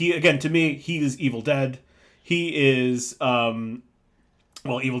to me, he is Evil Dead. He is Evil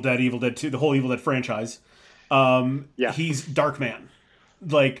Dead 2, the whole Evil Dead franchise. He's Darkman.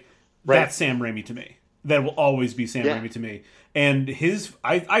 Like, that's Sam Raimi to me. That will always be Sam Raimi to me. And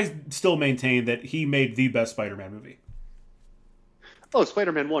I still maintain that he made the best Spider-Man movie. Oh,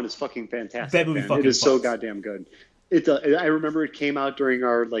 Spider-Man 1 is fucking fantastic. That movie fucking It is so fucks. goddamn good. I remember it came out during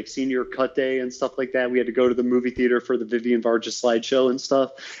our like senior cut day and stuff like that. We had to go to the movie theater for the Vivian Vargas slideshow and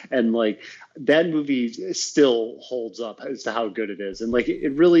stuff. And like that movie still holds up as to how good it is. And like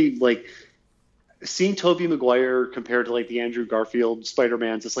it really, like, seeing Tobey Maguire compared to like the Andrew Garfield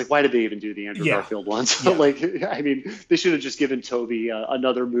Spider-Mans, it's like, why did they even do the Andrew Garfield ones? Like, I mean, they should have just given Tobey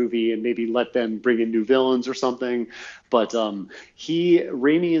another movie and maybe let them bring in new villains or something. But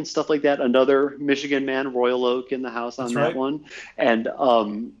Raimi and stuff like that, another Michigan man, Royal Oak in the house on that one. And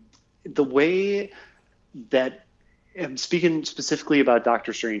the way that, I'm speaking specifically about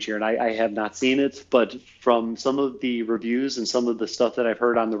Doctor Strange here, and I have not seen it, but from some of the reviews and some of the stuff that I've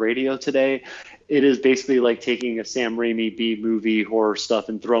heard on the radio today, it is basically like taking a Sam Raimi B movie horror stuff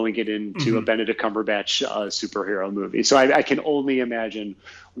and throwing it into a Benedict Cumberbatch superhero movie. So I can only imagine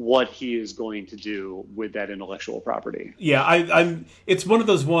what he is going to do with that intellectual property. Yeah, I'm. It's one of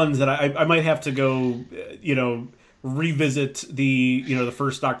those ones that I might have to go, revisit the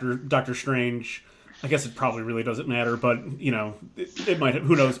first Doctor Strange. I guess it probably really doesn't matter, but it might.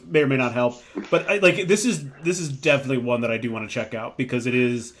 Who knows? May or may not help. But this is definitely one that I do want to check out, because it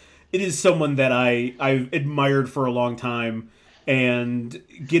is someone that I've admired for a long time, and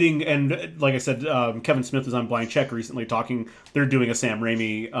like I said, Kevin Smith was on Blind Check recently talking. They're doing a Sam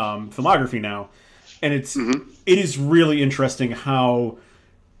Raimi filmography now, and it is really interesting how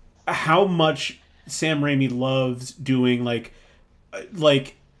much Sam Raimi loves doing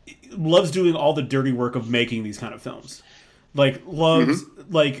loves doing all the dirty work of making these kind of films. I'm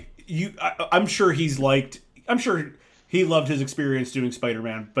sure he loved his experience doing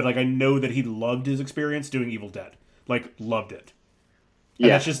Spider-Man, but I know that he loved his experience doing Evil Dead. Loved it.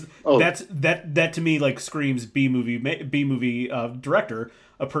 And that's just that to me like screams B movie director,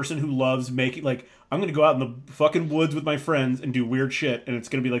 a person who loves making like I'm gonna go out in the fucking woods with my friends and do weird shit, and it's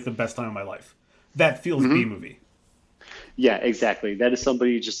gonna be like the best time of my life. That feels B movie. Yeah, exactly. That is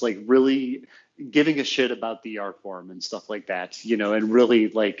somebody just like really giving a shit about the art form and stuff like that, and really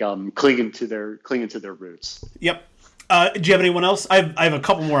like clinging to their roots. Yep. Do you have anyone else? I have a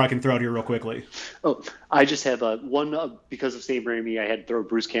couple more I can throw out here real quickly. Oh, I just have one because of Sam Raimi. I had to throw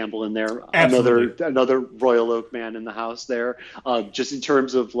Bruce Campbell in there. Absolutely. Another Royal Oak man in the house there. Just in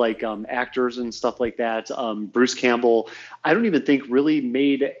terms of like actors and stuff like that. Bruce Campbell, I don't even think really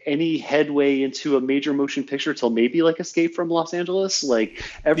made any headway into a major motion picture till maybe like Escape from Los Angeles. Like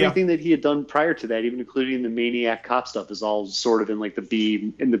everything that he had done prior to that, even including the Maniac Cop stuff, is all sort of in like the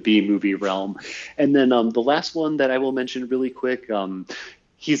B movie realm. And then the last one that I will mention really quick.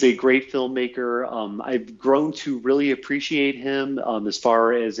 He's a great filmmaker. I've grown to really appreciate him as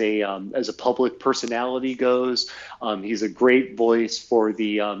far as a public personality goes. He's a great voice for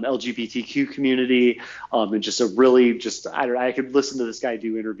the LGBTQ community, and just I could listen to this guy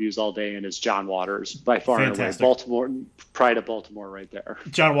do interviews all day. And it's John Waters by far and away. Baltimore, pride of Baltimore, right there.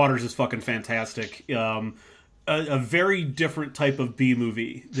 John Waters is fucking fantastic. A very different type of B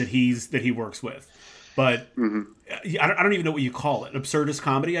movie that he works with. But I don't even know what you call it. Absurdist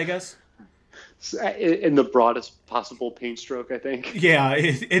comedy, I guess. In the broadest possible paint stroke, I think. Yeah,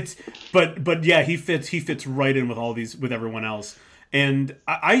 but yeah, he fits right in with everyone else. And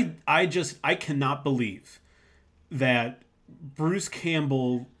I cannot believe that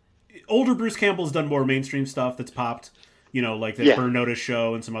older Bruce Campbell's done more mainstream stuff that's popped, like that Burn Notice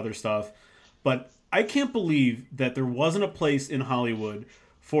show and some other stuff. But I can't believe that there wasn't a place in Hollywood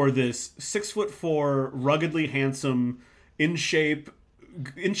for this 6'4", ruggedly handsome, in shape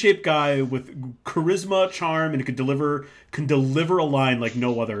guy with charisma, charm, and can deliver a line like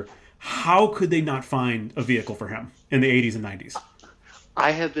no other. How could they not find a vehicle for him in the 80s and 90s?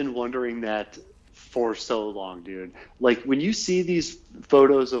 I have been wondering that for so long, dude. Like when you see these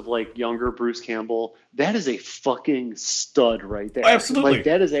photos of like younger Bruce Campbell, that is a fucking stud right there. Absolutely. Like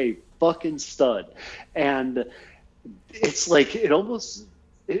that is a fucking stud. And it's like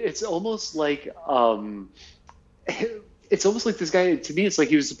it's almost like this guy, to me, it's like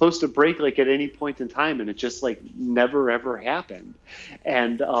he was supposed to break like at any point in time, and it just like never ever happened.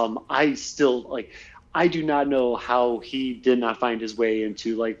 And I do not know how he did not find his way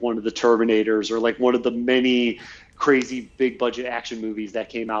into like one of the Terminators or like one of the many crazy big budget action movies that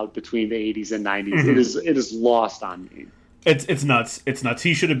came out between the 80s and 90s. Mm-hmm. It is lost on me. It's nuts. It's nuts.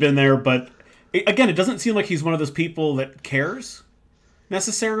 He should have been there, but again, it doesn't seem like he's one of those people that cares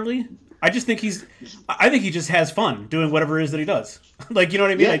necessarily. I think he just has fun doing whatever it is that he does. Like, you know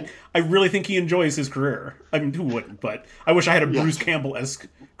what I mean? Yeah. I really think he enjoys his career. I mean, who wouldn't? But I wish I had a Bruce Campbell-esque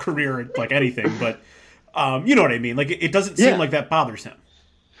career at like anything. But you know what I mean? Like, it doesn't seem like that bothers him.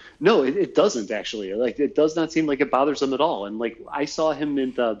 No, it doesn't actually. Like, it does not seem like it bothers him at all. And like, I saw him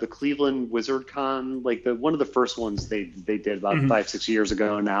in the Cleveland Wizard Con, like one of the first ones they did about 5-6 years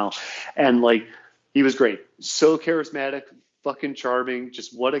ago now, and like, he was great, so charismatic, fucking charming,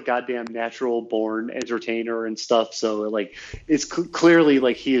 just what a goddamn natural born entertainer and stuff. So like, it's clearly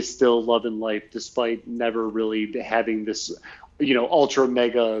like he is still loving life despite never really having this, ultra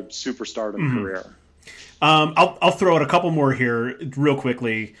mega superstardom career. I'll throw out a couple more here real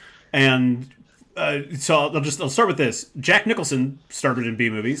quickly, and so I'll start with this. Jack Nicholson started in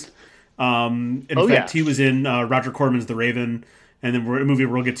B movies. In fact, he was in Roger Corman's The Raven. And then a movie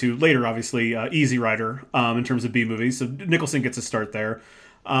we'll get to later, obviously, Easy Rider, in terms of B movies. So Nicholson gets a start there.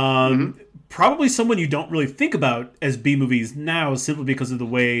 Probably someone you don't really think about as B movies now, simply because of the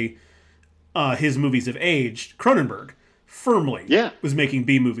way his movies have aged. Cronenberg firmly was making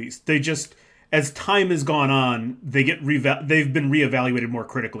B movies. They just, as time has gone on, they've been reevaluated more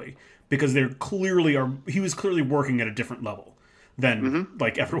critically because he was clearly working at a different level than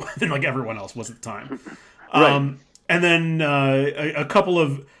like everyone else was at the time. Right. And then a couple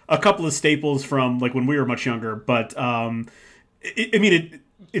of staples from like when we were much younger, but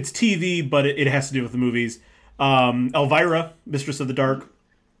it's TV, but it has to do with the movies. Elvira, Mistress of the Dark,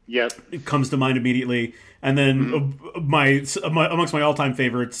 it comes to mind immediately. And then amongst my all-time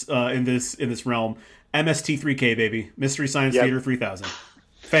favorites in this realm, MST3K, baby, Mystery Science Theater 3000.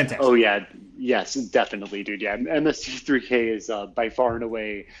 Fantastic. Oh yeah, yes, definitely, dude. Yeah, MST3K is by far and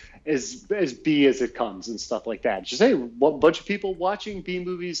away as B as it comes and stuff like that. Just a bunch of people watching B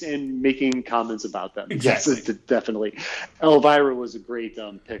movies and making comments about them. Exactly. Yes, definitely. Elvira was a great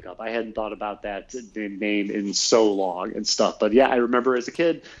pickup. I hadn't thought about that name in so long and stuff. But yeah, I remember as a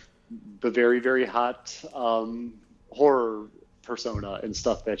kid, the very, very hot horror persona and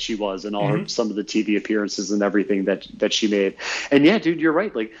stuff that she was, and all her, some of the TV appearances and everything that she made. And yeah, dude, you're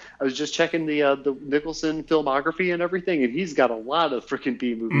right. Like, I was just checking the Nicholson filmography and everything, and he's got a lot of freaking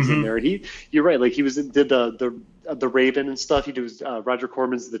B movies in there. And you're right. Like, he did the Raven and stuff. He did Roger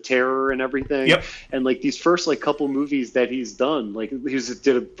Corman's The Terror and everything. Yep. And like these first like couple movies that he's done, like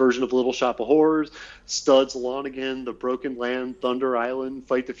did a version of Little Shop of Horrors, Studs, Lawn Again, The Broken Land, Thunder Island,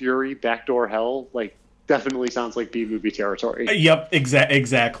 Fight the Fury, Backdoor Hell. Like, definitely sounds like B movie territory. Yep,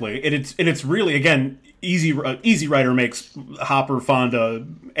 exactly. And it's really, again, Easy Rider makes Hopper, Fonda,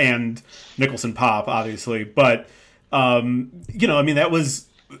 and Nicholson pop, obviously, but I mean, that was.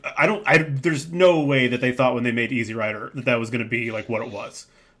 There's no way that they thought when they made Easy Rider that was going to be like what it was.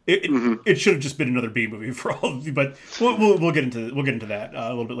 It should have just been another B movie for all of you, but we'll get into that a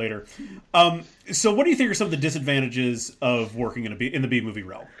little bit later. So, what do you think are some of the disadvantages of working in the B movie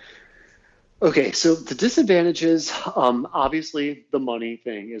realm? Okay, so the disadvantages, obviously the money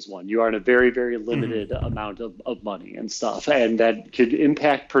thing is one. You are in a very, very limited amount of money and stuff, and that could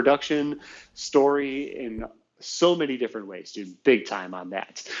impact production, story, in so many different ways, dude. Big time on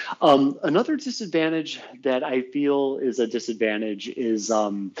that. Another disadvantage that I feel is a disadvantage is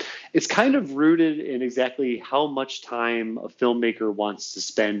it's kind of rooted in exactly how much time a filmmaker wants to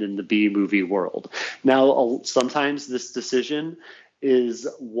spend in the B movie world. Now, sometimes this decision is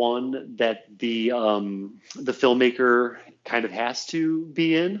one that the filmmaker kind of has to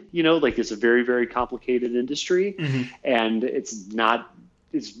be in, like it's a very, very complicated industry, and it's not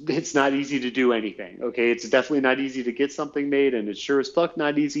easy to do anything. Okay. It's definitely not easy to get something made, and it's sure as fuck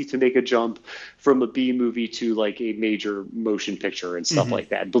not easy to make a jump from a B movie to like a major motion picture and stuff like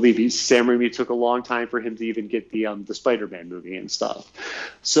that. Believe me, Sam Raimi took a long time for him to even get the Spider-Man movie and stuff.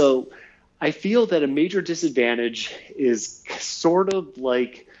 So I feel that a major disadvantage is sort of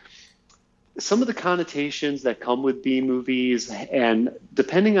like some of the connotations that come with B movies, and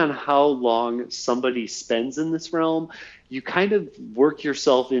depending on how long somebody spends in this realm, you kind of work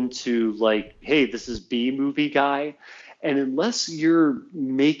yourself into like, hey, this is B movie guy. And unless you're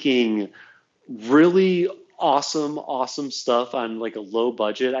making really awesome stuff on like a low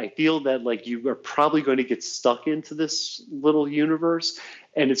budget, I feel that like you are probably going to get stuck into this little universe,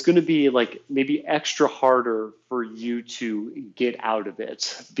 and it's going to be like maybe extra harder for you to get out of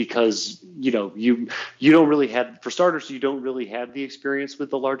it, because you don't really have, for starters, you don't really have the experience with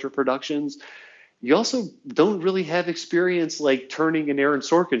the larger productions. You also don't really have experience like turning an Aaron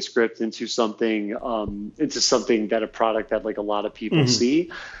Sorkin script into something that a product that like a lot of people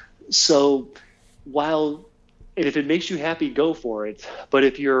see. So and if it makes you happy, go for it. But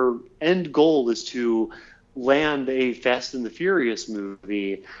if your end goal is to land a Fast and the Furious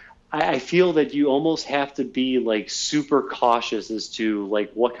movie, I feel that you almost have to be like super cautious as to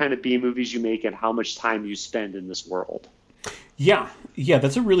like what kind of B movies you make and how much time you spend in this world. Yeah,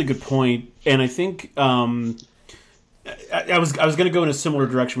 that's a really good point. And I think I was going to go in a similar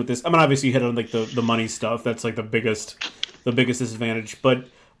direction with this. I mean, obviously you hit on like the money stuff. That's like the biggest disadvantage. But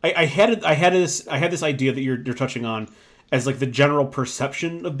I had this idea that you're touching on as like the general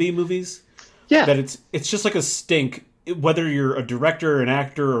perception of B movies. Yeah, that it's just like a stink. Whether you're a director, an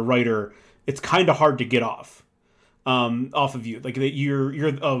actor, or a writer, it's kind of hard to get off of you. Like that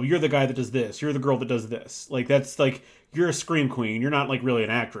you're the guy that does this. You're the girl that does this. Like that's like you're a scream queen. You're not like really an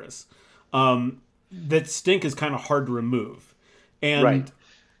actress. That stink is kind of hard to remove, and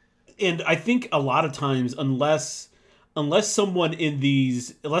I think a lot of times unless someone in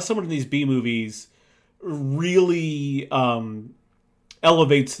these B movies really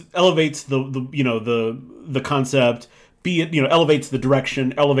elevates the concept, be it elevates the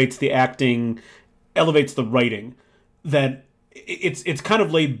direction, elevates the acting, elevates the writing, that it's kind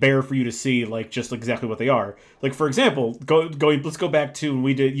of laid bare for you to see like just exactly what they are. Like for example, let's go back to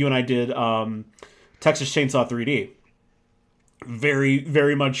when you and I did Texas Chainsaw 3D.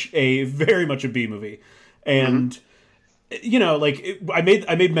 Very much a B movie, and I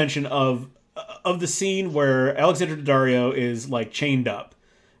made mention of the scene where Alexandra Daddario is like chained up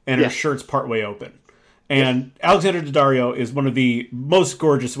and her shirt's partway open. And Alexandra Daddario is one of the most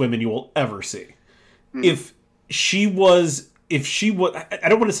gorgeous women you will ever see. If she was, I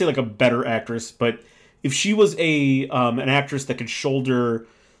don't want to say like a better actress, but if she was an actress that could shoulder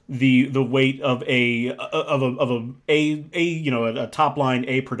the weight of a top line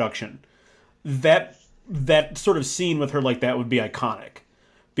A production, that sort of scene with her like that would be iconic.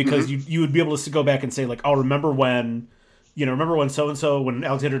 Because you would be able to go back and say like, oh, remember when so-and-so, when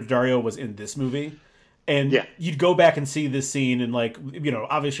Alexandra Daddario was in this movie? And you'd go back and see this scene and like,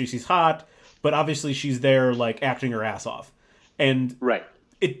 obviously she's hot, but obviously she's there like acting her ass off. And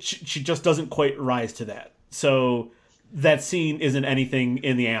she just doesn't quite rise to that. So that scene isn't anything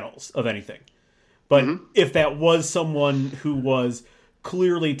in the annals of anything. But if that was someone who was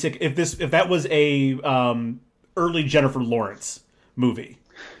clearly if that was a early Jennifer Lawrence movie,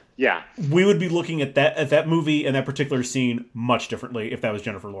 yeah, we would be looking at that movie and that particular scene much differently if that was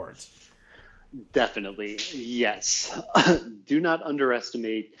Jennifer Lawrence. Definitely, yes. Do not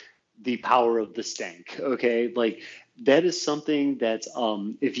underestimate the power of the stank. Okay, like that is something that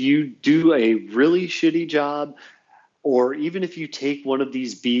if you do a really shitty job, or even if you take one of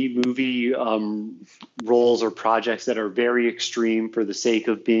these B movie roles or projects that are very extreme for the sake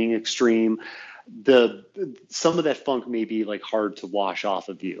of being extreme, some of that funk may be like hard to wash off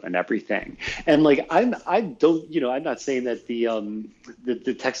of you and everything. And like I'm not saying that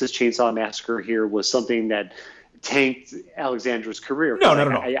the Texas Chainsaw Massacre here was something that tanked Alexandra's career. No, not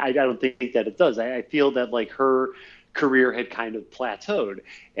at all. I don't think that it does. I feel that like her career had kind of plateaued.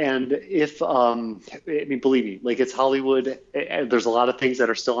 And if, believe me, like it's Hollywood, there's a lot of things that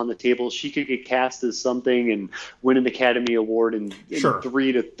are still on the table. She could get cast as something and win an Academy Award in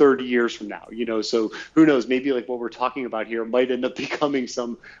 3 to 30 years from now, so who knows, maybe like what we're talking about here might end up becoming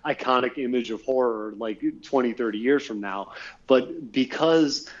some iconic image of horror, like 20, 30 years from now. But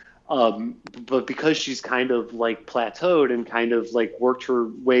because she's kind of like plateaued and kind of like worked her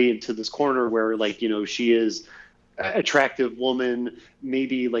way into this corner where like, she is attractive woman,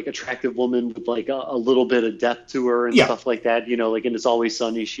 maybe like attractive woman with like a little bit of depth to her and stuff like that, like in It's Always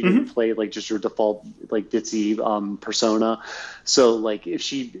Sunny, she didn't play like just your default like ditzy persona. So like if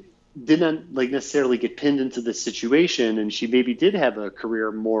she didn't like necessarily get pinned into this situation and she maybe did have a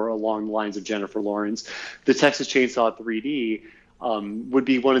career more along the lines of Jennifer Lawrence, the Texas Chainsaw 3D would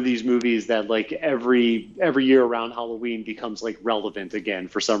be one of these movies that like every year around Halloween becomes like relevant again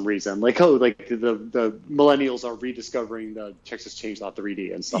for some reason. Like, like the millennials are rediscovering the Texas Chainsaw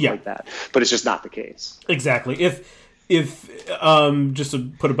 3D and stuff like that. But it's just not the case. Exactly. If just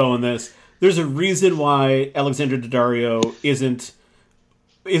to put a bow on this, there's a reason why Alexandra Daddario isn't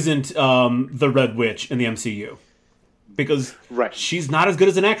the Red Witch in the MCU. Because she's not as good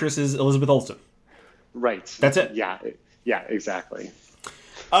as an actress as Elizabeth Olsen. Right. That's it. Yeah, exactly.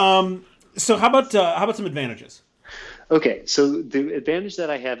 So how about some advantages? Okay, so the advantage that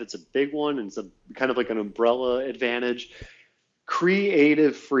I have, it's a big one, and it's a kind of like an umbrella advantage.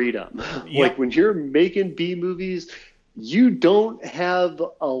 Creative freedom. Yep. Like when you're making B movies, you don't have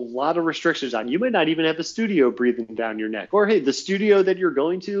a lot of restrictions on. You might not even have a studio breathing down your neck. Or hey, the studio that you're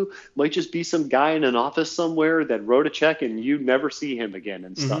going to might just be some guy in an office somewhere that wrote a check and you never see him again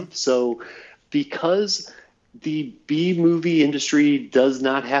and stuff. So because the B movie industry does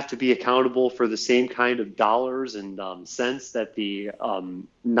not have to be accountable for the same kind of dollars and cents that the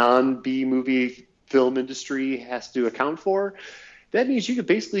non-B movie film industry has to account for, that means you could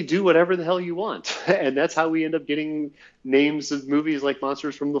basically do whatever the hell you want. And that's how we end up getting names of movies like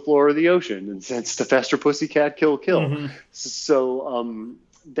Monsters from the Floor of the Ocean and It's the Faster Pussycat Kill Kill. So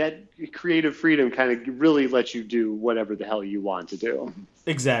that creative freedom kind of really lets you do whatever the hell you want to do.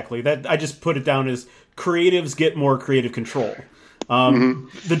 Exactly. That I just put it down as creatives get more creative control.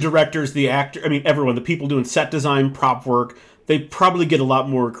 The directors, the actor, everyone, the people doing set design, prop work, they probably get a lot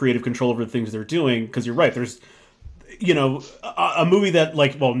more creative control over the things they're doing. Because you're right, there's, a movie that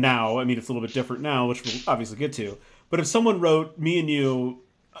now, it's a little bit different now, which we'll obviously get to. But if someone wrote me and you,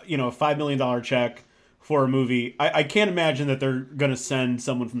 a $5 million check for a movie, I can't imagine that they're going to send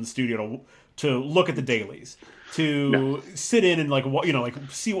someone from the studio to look at the dailies, to sit in and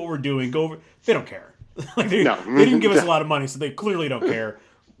see what we're doing. Go over. They don't care. They didn't give us a lot of money, so they clearly don't care.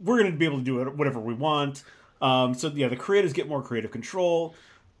 We're going to be able to do whatever we want. The creators get more creative control.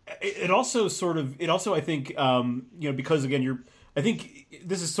 It also I think because again I think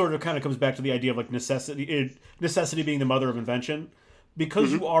this is sort of kind of comes back to the idea of like necessity being the mother of invention.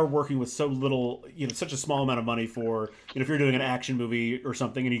 Because you are working with so little, such a small amount of money for, if you're doing an action movie or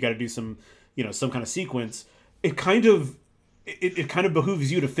something and you got to do some, some kind of sequence, it kind of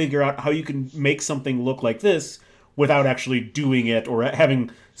behooves you to figure out how you can make something look like this without actually doing it or having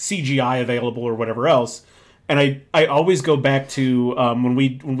CGI available or whatever else. And I always go back to when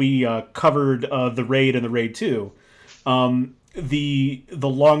we covered the Raid and the Raid 2, the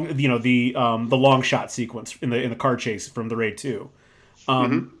long shot sequence in the car chase from the Raid 2.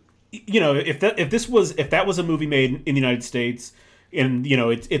 If that was a movie made in the United States and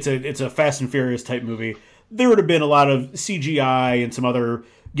it's a Fast and Furious type movie, there would have been a lot of CGI and some other,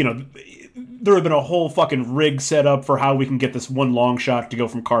 there would have been a whole fucking rig set up for how we can get this one long shot to go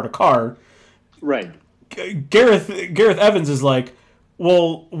from car to car. Right. Gareth Evans is like,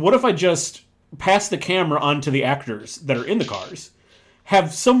 well, what if I just pass the camera onto the actors that are in the cars,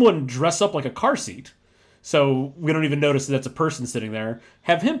 have someone dress up like a car seat, so we don't even notice that it's a person sitting there.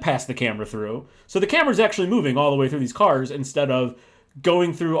 Have him pass the camera through. So the camera's actually moving all the way through these cars instead of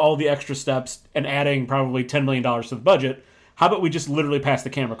going through all the extra steps and adding probably $10 million to the budget. How about we just literally pass the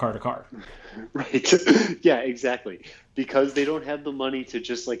camera car to car? Right. Yeah, exactly. Because they don't have the money to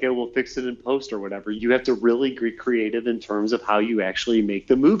just like, oh, we'll fix it in post or whatever. You have to really get creative in terms of how you actually make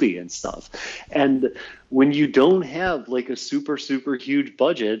the movie and stuff. And when you don't have like a super, super huge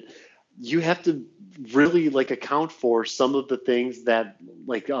budget, you have to really like account for some of the things that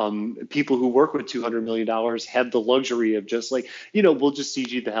like people who work with $200 million have the luxury of just like, we'll just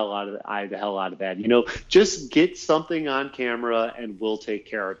CG the hell out of that, just get something on camera and we'll take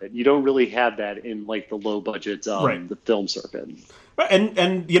care of it. You don't really have that in like the low budget, the film circuit.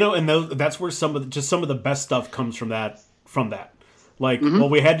 And that's where some of the best stuff comes from that. Like, well,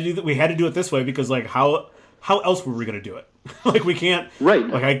 we had to do it this way because like how else were we going to do it? Like we can't, right?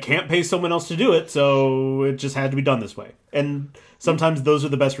 Like I can't pay someone else to do it, so it just had to be done this way. And sometimes those are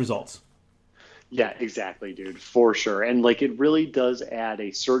the best results. Yeah, exactly, dude, for sure. And like it really does add a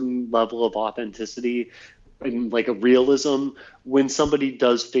certain level of authenticity and like a realism when somebody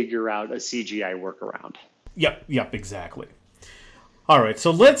does figure out a CGI workaround. Yep, exactly. All right, so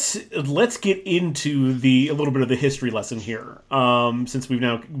let's get into a little bit of the history lesson here. Since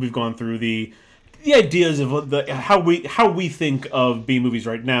we've gone through the ideas of how we think of B movies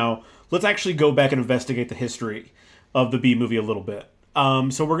right now, let's actually go back and investigate the history of the B movie a little bit.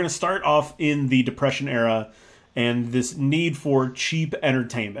 So we're going to start off in the Depression era and this need for cheap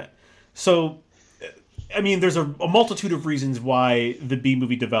entertainment. So, I mean, there's a multitude of reasons why the B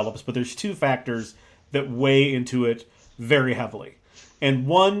movie develops, but there's two factors that weigh into it very heavily. And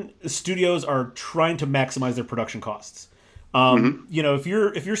one, studios are trying to maximize their production costs. If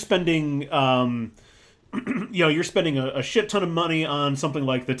you're spending, you're spending a shit ton of money on something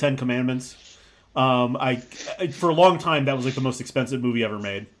like the Ten Commandments. I for a long time that was like the most expensive movie ever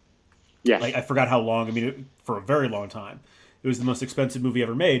made. Yeah, like I forgot how long. I mean, for a very long time, it was the most expensive movie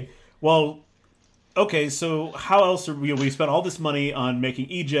ever made. Well, okay, so how else are we spent all this money on making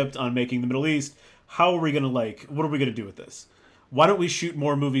Egypt, on making the Middle East? How are we gonna what are we gonna do with this? Why don't we shoot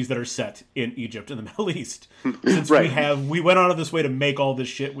more movies that are set in Egypt and the Middle East? Since right. we went out of this way to make all this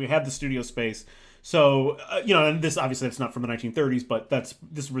shit. We have the studio space. So, and this obviously that's not from the 1930s, but this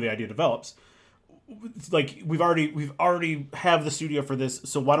is where the idea develops. It's like we've already have the studio for this.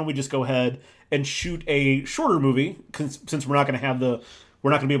 So why don't we just go ahead and shoot a shorter movie? Since we're not going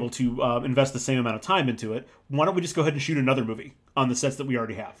to be able to invest the same amount of time into it. Why don't we just go ahead and shoot another movie on the sets that we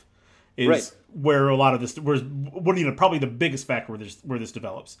already have? Where a lot of this, probably the biggest factor where this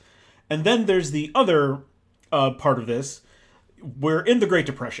develops. And then there's the other part of this. We're in the Great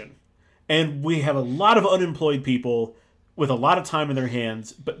Depression, and we have a lot of unemployed people with a lot of time in their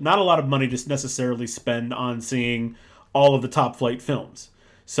hands, but not a lot of money to necessarily spend on seeing all of the top flight films.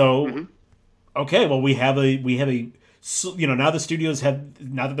 So, okay, well we have a now the studios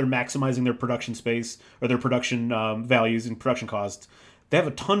now that they're maximizing their production space or their production values and production costs, they have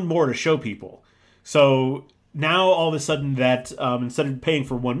a ton more to show people. So now all of a sudden that instead of paying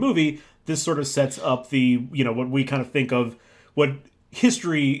for one movie, this sort of sets up the, what we kind of think of, what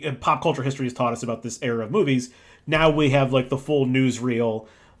history and pop culture history has taught us about this era of movies. Now we have like the full newsreel,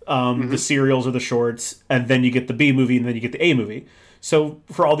 the serials or the shorts, and then you get the B movie and then you get the A movie. So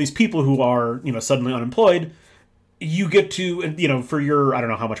for all these people who are, suddenly unemployed, you get to, for your, I don't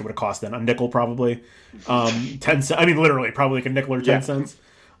know how much it would have cost then, a nickel probably, 10 cents. I mean, literally probably like a nickel or 10 cents.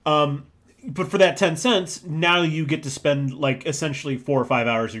 But for that 10 cents, now you get to spend like essentially 4 or 5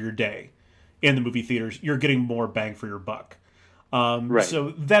 hours of your day in the movie theaters. You're getting more bang for your buck.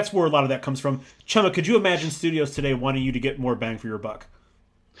 So that's where a lot of that comes from. Chema, could you imagine studios today wanting you to get more bang for your buck?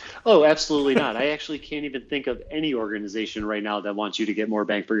 Oh, absolutely not. I actually can't even think of any organization right now that wants you to get more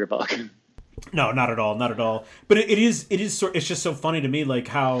bang for your buck. No, not at all, not at all. But it's just so funny to me, like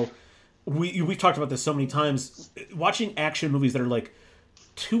how we've talked about this so many times. Watching action movies that are like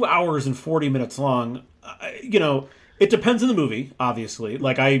 2 hours and 40 minutes long, it depends on the movie, obviously.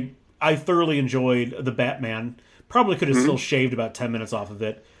 Like I thoroughly enjoyed the Batman. Probably could have still shaved about 10 minutes off of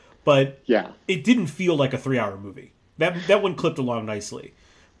it, but it didn't feel like a 3-hour movie. That one clipped along nicely.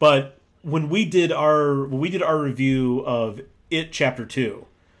 But when we did our review of It Chapter 2,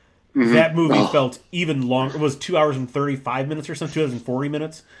 that movie felt even longer. It was 2 hours and 35 minutes or something, 2 hours and 40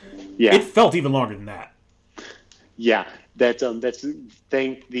 minutes. Yeah. It felt even longer than that. Yeah. that's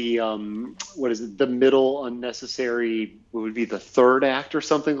thank the what is it, the middle unnecessary, what would be the third act or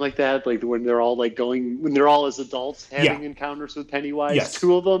something like that, like when they're all like when they're all as adults having encounters with Pennywise,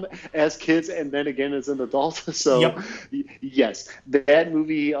 two of them as kids and then again as an adult. So yes, that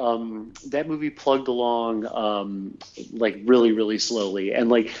movie plugged along like really, really slowly. And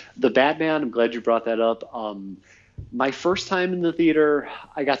like the Batman, I'm glad you brought that up. My first time in the theater,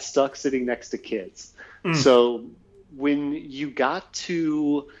 I got stuck sitting next to kids. So when you got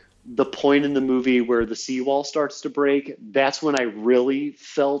to the point in the movie where the seawall starts to break, that's when I really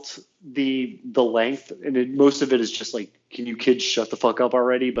felt the length. And most of it is just like, can you kids shut the fuck up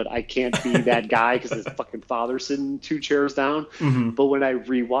already? But I can't be that guy because his fucking father's sitting 2 chairs down. But when I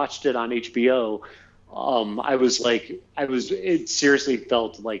rewatched it on HBO, it seriously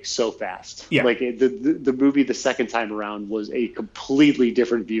felt like so fast. Like the movie the second time around was a completely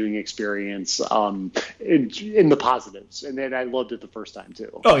different viewing experience in the positives. And then I loved it the first time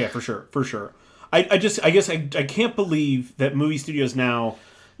too. Oh yeah, for sure. I guess I can't believe that movie studios now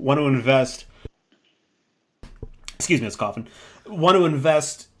want to invest, excuse me, it's coughing, want to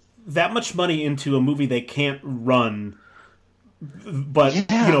invest that much money into a movie they can't run. But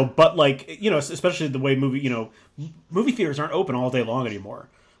especially the way movie theaters aren't open all day long anymore.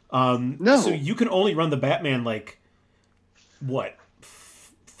 No, so you can only run the Batman like what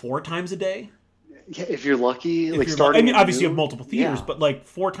 4 times a day. Yeah, if you're lucky, I mean, obviously you have multiple theaters, but like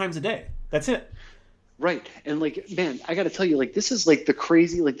 4 times a day. That's it. Right. And like, man, I got to tell you, like, this is like the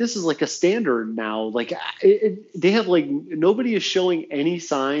crazy, like, this is like a standard now. Like, they have like nobody is showing any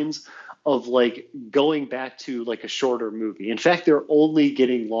signs of like going back to like a shorter movie. In fact, they're only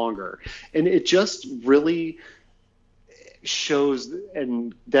getting longer. And it just really shows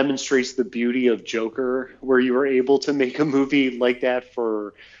and demonstrates the beauty of Joker, where you were able to make a movie like that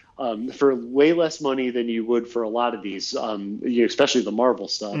for way less money than you would for a lot of these, especially the Marvel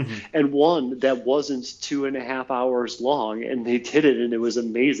stuff. And one that wasn't 2.5 hours long, and they did it, and it was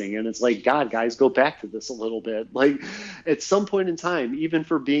amazing. And it's like, God, guys, go back to this a little bit. Like, at some point in time, even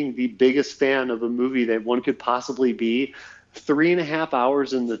for being the biggest fan of a movie that one could possibly be, 3.5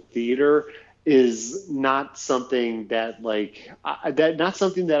 hours in the theater is not something that not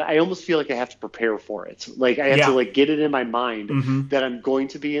something that I almost feel like I have to prepare for it. Like I have to like get it in my mind that I'm going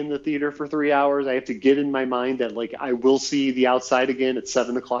to be in the theater for 3 hours. I have to get in my mind that like I will see the outside again at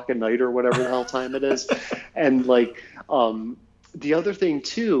 7:00 at night or whatever the hell time it is. And like, the other thing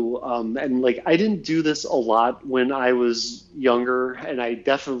too, and like I didn't do this a lot when I was younger, and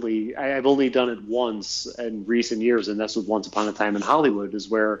I've only done it once in recent years, and that's with Once Upon a Time in Hollywood, is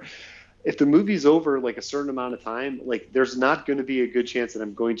where if the movie's over like a certain amount of time, like there's not going to be a good chance that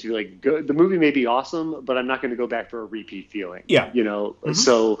I'm going to like go. The movie may be awesome, but I'm not going to go back for a repeat viewing.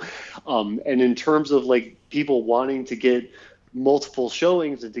 So, and in terms of like people wanting to get multiple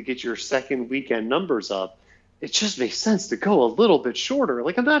showings and to get your second weekend numbers up, it just makes sense to go a little bit shorter.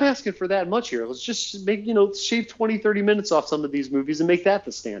 Like, I'm not asking for that much here. Let's just make, shave 20, 30 minutes off some of these movies and make that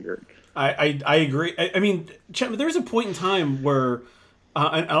the standard. I agree. I mean, there's a point in time where,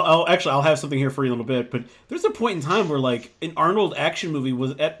 and I'll have something here for you in a little bit, but there's a point in time where like an Arnold action movie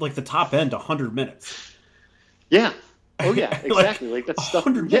was at like the top end 100 minutes. Yeah. Oh yeah, exactly. like that's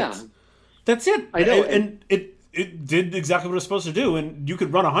 100 minutes. Yeah. That's it. I know. And it did exactly what it was supposed to do, and you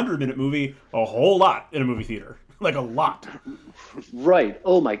could run a 100-minute movie a whole lot in a movie theater. Like a lot. Right.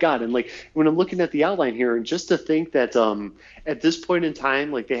 Oh my God. And like when I'm looking at the outline here, and just to think that at this point in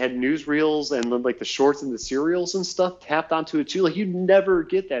time, like they had newsreels and then like the shorts and the serials and stuff tapped onto it too. Like you'd never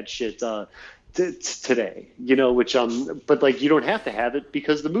get that shit today, which but like you don't have to have it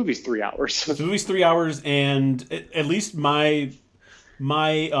because the movie's 3 hours. The movie's 3 hours, and at least my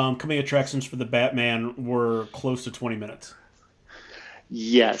coming attractions for the Batman were close to 20 minutes.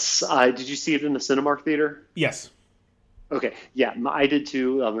 Yes. Did you see it in the Cinemark theater? Yes. Okay. Yeah, I did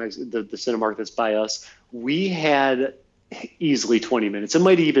too. The Cinemark that's by us, we had easily 20 minutes. It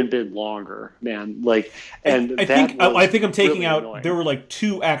might have even been longer, man. Like, and I think I'm taking really out. Annoying. There were like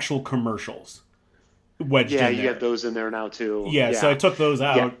 2 actual commercials wedged in there. Yeah, you have those in there now too. Yeah, so I took those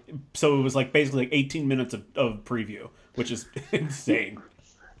out. Yeah. So it was like basically like 18 minutes of preview, which is insane.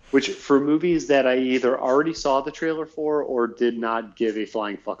 Which, for movies that I either already saw the trailer for or did not give a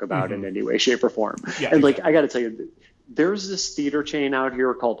flying fuck about in any way, shape, or form. Yeah, and, like, I got to tell you, there's this theater chain out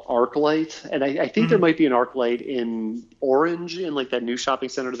here called ArcLight, and I think there might be an ArcLight in Orange, in, like, that new shopping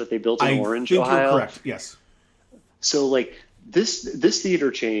center that they built in Orange, Ohio. I think you're correct, yes. So, like, this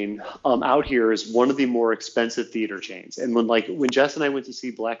theater chain out here is one of the more expensive theater chains. And when Jess and I went to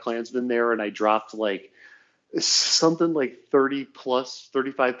see BlacKkKlansman there, and I dropped, like, something like 30 plus,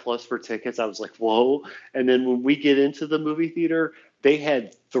 35 plus for tickets. I was like, whoa. And then when we get into the movie theater, they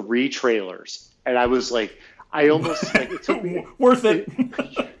had 3 trailers. And I was like, I almost like it took me worth it.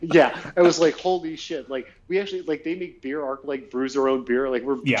 Yeah, I was like, holy shit! Like we actually like they make beer, ArcLight brews their own beer. Like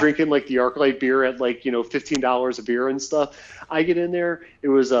we're drinking like the ArcLight beer at like $15 a beer and stuff. I get in there. It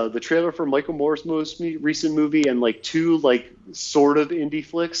was the trailer for Michael Moore's most recent movie and like 2 like sort of indie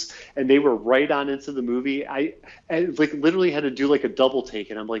flicks, and they were right on into the movie. I like literally had to do like a double take,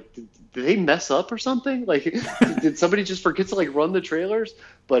 and I'm like, did they mess up or something? Like, did somebody just forget to like run the trailers?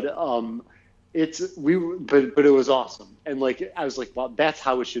 But but it was awesome, and like I was like, well, that's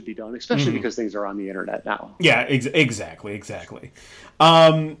how it should be done, especially because things are on the internet now. Yeah, exactly.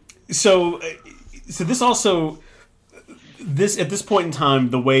 So this also at this point in time,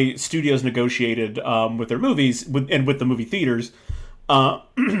 the way studios negotiated with their movies and with the movie theaters,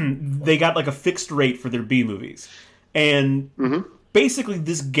 they got like a fixed rate for their B movies, and basically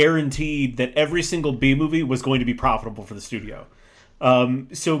this guaranteed that every single B movie was going to be profitable for the studio.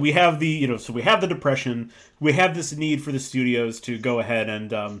 So we have the Depression. We have this need for the studios to go ahead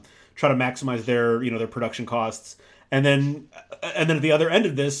and try to maximize their production costs. And then at the other end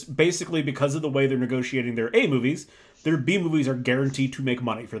of this, basically because of the way they're negotiating their A movies, their B movies are guaranteed to make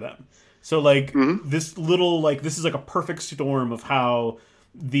money for them. So like this is like a perfect storm of how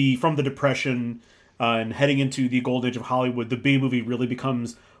from the Depression and heading into the Gold Age of Hollywood, the B movie really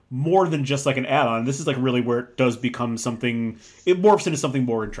becomes more than just like an add-on. This is like really where it does become something. It morphs into something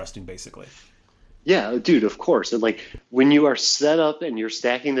more interesting, basically. Yeah, dude, of course. And like when you are set up and you're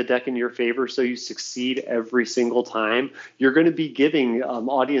stacking the deck in your favor so you succeed every single time, you're going to be giving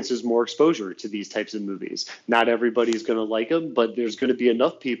audiences more exposure to these types of movies. Not everybody's going to like them, but there's going to be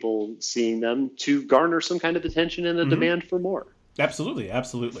enough people seeing them to garner some kind of attention and a demand for more. Absolutely.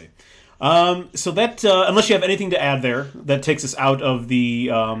 So that unless you have anything to add there, that takes us out of the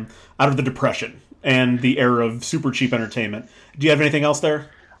Depression and the era of super cheap entertainment. Do you have anything else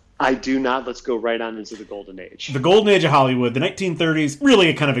there? I do not. Let's go right on into the Golden Age. The Golden Age of Hollywood, the 1930s. Really,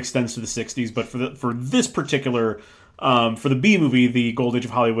 it kind of extends to the 60s, but for this particular for the B movie, the Golden Age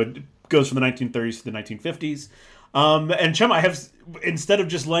of Hollywood goes from the 1930s to the 1950s. And Chum, I have, instead of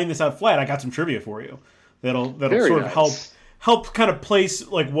just laying this out flat, I got some trivia for you that'll Very sort nice. of help kind of place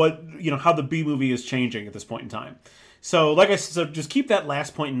like what how the B movie is changing at this point in time. So like I said, so just keep that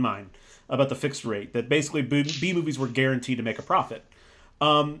last point in mind about the fixed rate, that basically B movies were guaranteed to make a profit.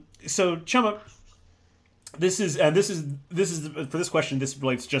 So Chumma, this is for this question, this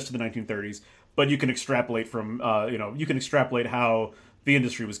relates just to the 1930s, but you can extrapolate from how the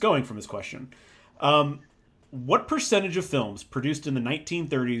industry was going from this question. What percentage of films produced in the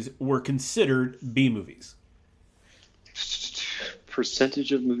 1930s were considered B movies?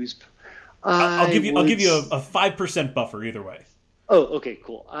 Percentage of movies. I'll give you a 5% buffer either way. Oh, okay,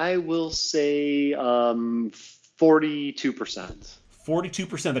 cool. I will say 42%.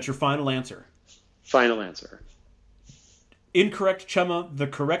 42%. That's your final answer. Final answer. Incorrect, Chumma. The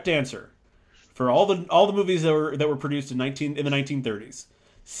correct answer for all the movies that were produced in the 1930s,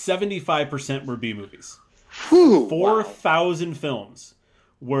 75% were B movies. 4,000 films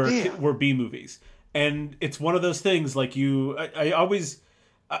were B movies. And it's one of those things like I always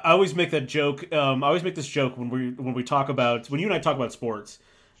make that joke. I always make this joke when you and I talk about sports,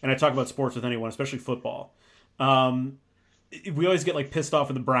 and I talk about sports with anyone, especially football. We always get like pissed off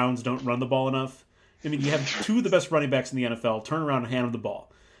when the Browns don't run the ball enough. I mean, you have 2 of the best running backs in the NFL turn around and hand the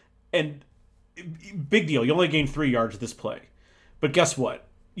ball, and big deal. You only gain 3 yards this play, but guess what?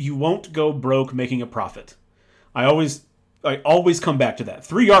 You won't go broke making a profit. I always come back to that.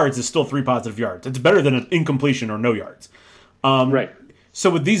 3 yards is still 3 positive yards. It's better than an incompletion or no yards. Right. So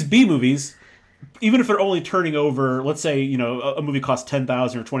with these B movies, even if they're only turning over, let's say, a movie costs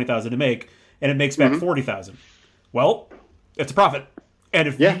 $10,000 or $20,000 to make, and it makes back $40,000. Well, it's a profit. And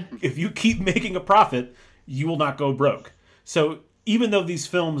if you keep making a profit, you will not go broke. So even though these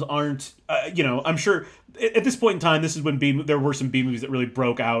films aren't, I'm sure at this point in time, this is when there were some B movies that really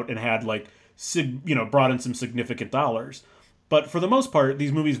broke out and had like, brought in some significant dollars. But for the most part,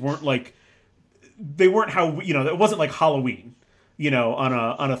 these movies weren't like, they weren't how, it wasn't like Halloween,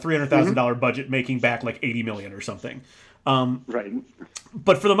 on a $300,000 budget making back like $80 million or something. Right.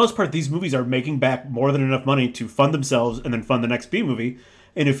 But for the most part, these movies are making back more than enough money to fund themselves and then fund the next B movie.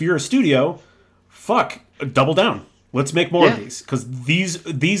 And if you're a studio, double down. Let's make more of these, because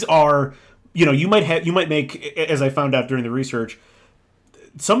these are, you might make, as I found out during the research,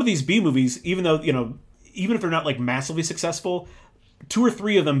 some of these B movies, even if they're not like massively successful, 2 or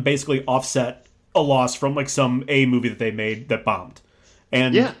 3 of them basically offset a loss from like some A movie that they made that bombed.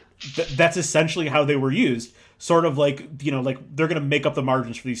 And that's essentially how they were used. Sort of like, like they're going to make up the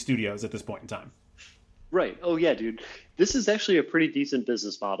margins for these studios at this point in time. Right. Oh, yeah, dude. This is actually a pretty decent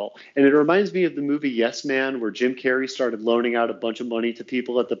business model. And it reminds me of the movie Yes Man, where Jim Carrey started loaning out a bunch of money to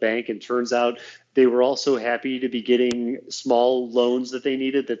people at the bank. And turns out they were all so happy to be getting small loans that they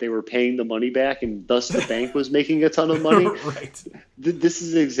needed that they were paying the money back. And thus the bank was making a ton of money. Right. This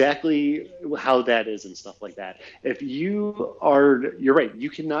is exactly how that is and stuff like that. If you're right. You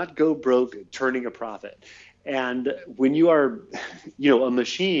cannot go broke turning a profit. And when you are, a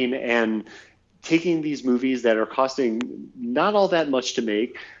machine and taking these movies that are costing not all that much to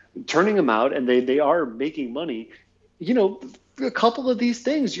make, turning them out, and they are making money, a couple of these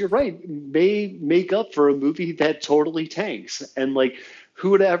things, you're right, may make up for a movie that totally tanks. And like,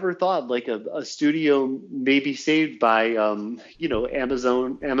 who would have ever thought like a studio may be saved by,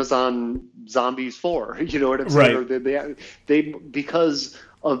 Amazon Zombies 4, you know what I'm saying? Right. Or they because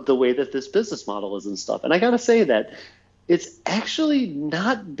of the way that this business model is and stuff. And I got to say that it's actually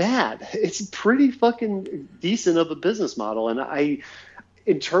not bad. It's pretty fucking decent of a business model. And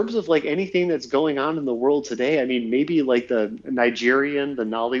in terms of like anything that's going on in the world today, I mean, maybe like the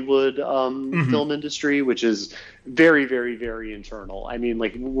Nollywood film industry, which is very, very, very internal. I mean,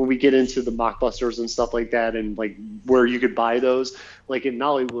 like when we get into the mockbusters and stuff like that, and like where you could buy those, like in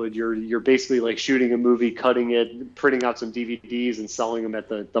Nollywood, you're basically like shooting a movie, cutting it, printing out some DVDs and selling them at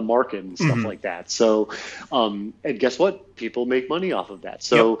the market and stuff like that. So, and guess what? People make money off of that.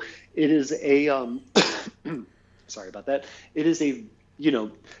 So It is a, sorry about that. It is a,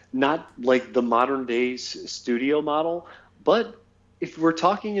 not like the modern day studio model, but if we're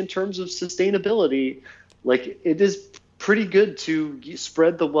talking in terms of sustainability, like it is pretty good to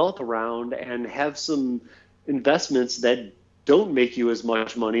spread the wealth around and have some investments that don't make you as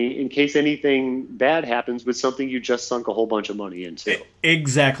much money in case anything bad happens with something you just sunk a whole bunch of money into.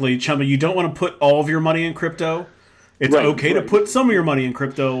 Exactly, Chumba. You don't want to put all of your money in crypto. It's okay to put some of your money in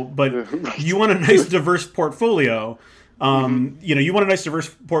crypto, but you want a nice diverse portfolio. You want a nice diverse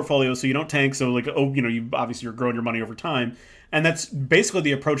portfolio so you don't tank. So like, you obviously you're growing your money over time. And that's basically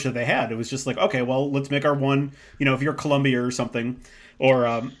the approach that they had. It was just like, okay, well, let's make our one, if you're Columbia or something, or,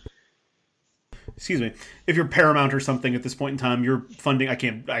 if you're Paramount or something at this point in time, you're funding, I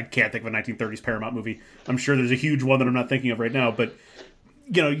can't think of a 1930s Paramount movie. I'm sure there's a huge one that I'm not thinking of right now, but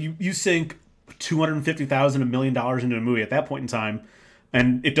you sink $250,000, $1 million into a movie at that point in time,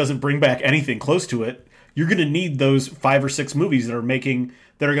 and it doesn't bring back anything close to it. You're going to need those 5 or 6 movies that are going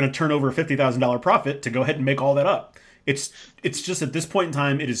to turn over a $50,000 profit to go ahead and make all that up. It's just at this point in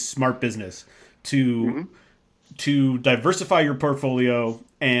time, it is smart business to diversify your portfolio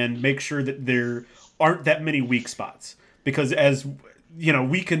and make sure that there aren't that many weak spots. Because as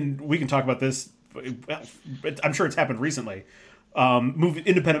we can talk about this. I'm sure it's happened recently.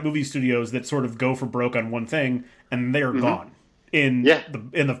 Independent movie studios that sort of go for broke on one thing and they are gone in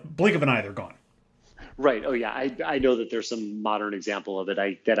the blink of an eye. They're gone. Right. Oh, yeah. I know that there's some modern example of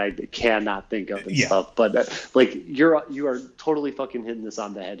it that I cannot think of and stuff. But like you are totally fucking hitting this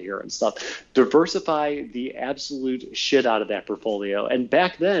on the head here and stuff. Diversify the absolute shit out of that portfolio. And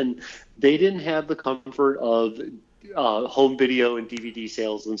back then, they didn't have the comfort of home video and DVD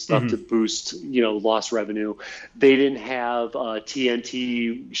sales and stuff to boost, lost revenue. They didn't have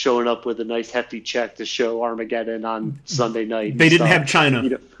TNT showing up with a nice hefty check to show Armageddon on Sunday night. They didn't have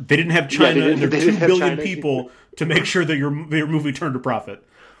China. They didn't have China and their 2 billion people to make sure that your movie turned a profit.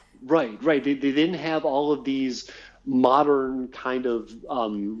 Right. They didn't have all of these modern kind of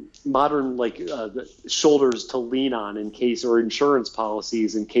shoulders to lean on in case, or insurance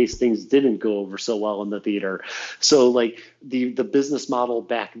policies in case things didn't go over so well in the theater. So like the business model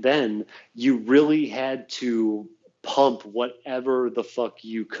back then, you really had to pump whatever the fuck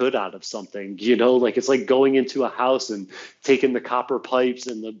you could out of something, like it's like going into a house and taking the copper pipes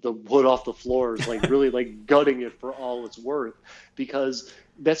and the wood off the floors, like really like gutting it for all it's worth, because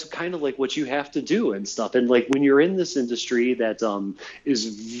that's kind of like what you have to do and stuff. And like when you're in this industry that is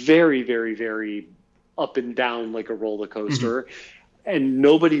very, very, very up and down like a roller coaster, and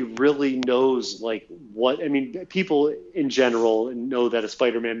nobody really knows like what, I mean, people in general know that a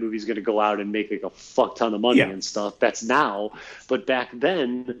Spider-Man movie is going to go out and make like a fuck ton of money and stuff. That's now. But back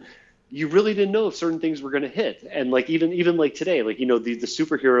then, you really didn't know if certain things were going to hit. And like even like today, like, the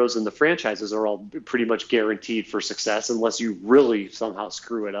superheroes and the franchises are all pretty much guaranteed for success unless you really somehow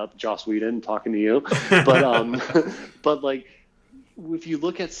screw it up. Joss Whedon, talking to you. But but like if you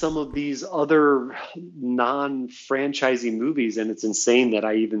look at some of these other non-franchising movies, and it's insane that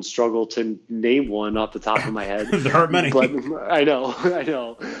I even struggle to name one off the top of my head. There aren't many. But I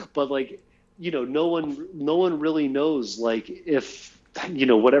know. But like, no one really knows like if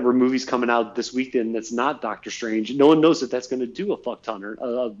whatever movie's coming out this weekend that's not Doctor Strange, no one knows if that's going to do a fuck ton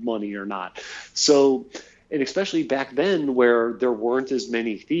of money or not. So, and especially back then where there weren't as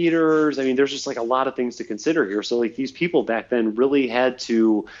many theaters, I mean, there's just like a lot of things to consider here. So like these people back then really had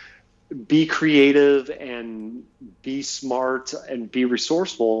to be creative and be smart and be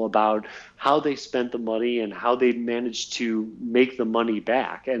resourceful about how they spent the money and how they managed to make the money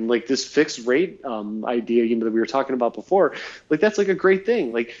back. And like this fixed rate idea, that we were talking about before, like that's like a great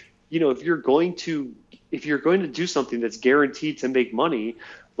thing. Like, if you're going to do something that's guaranteed to make money,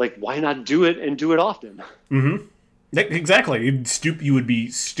 like why not do it and do it often? Mm-hmm. Exactly. You would be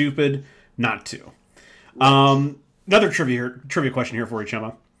stupid not to. Another trivia question here for you,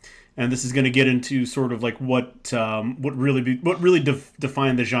 Chema. And this is going to get into sort of like what really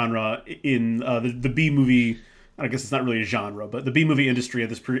defined the genre in the B movie. I guess it's not really a genre, but the B movie industry at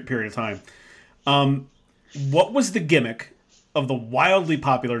this period of time. What was the gimmick of the wildly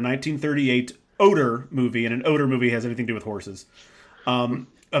popular 1938 Oater movie? And an Oater movie has anything to do with horses. Of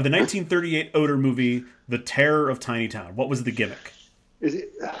the 1938 Oater movie, The Terror of Tiny Town. What was the gimmick? Is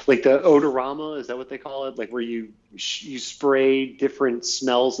it like the odorama? Is that what they call it? Like where you spray different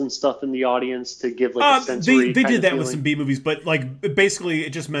smells and stuff in the audience to give like a sensory. They did that with some B movies, but like basically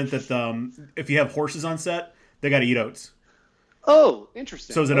it just meant that if you have horses on set, they got to eat oats. Oh,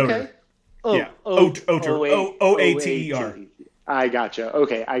 interesting. So is it odor? Oh, yeah, oater. Oater. I gotcha.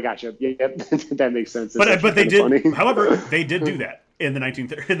 Okay, I gotcha. Yep, that makes sense. But they did. Funny. However, they did do that in the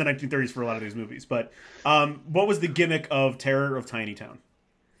 1930s for a lot of these movies. But what was the gimmick of Terror of Tiny Town?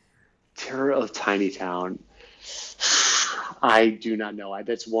 Terror of Tiny Town. I do not know.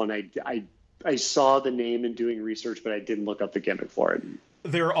 That's one I saw the name in doing research, but I didn't look up the gimmick for it.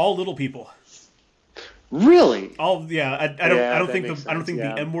 They're all little people. Really? All I don't think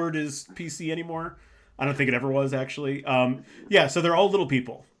the M word is PC anymore. I don't think it ever was actually. So they're all little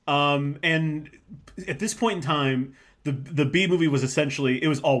people. And at this point in time, the B movie was essentially, it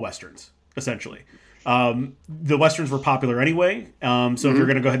was all Westerns, essentially. The Westerns were popular anyway. So if you're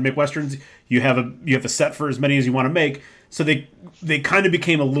going to go ahead and make Westerns, you have the set for as many as you want to make. So they kind of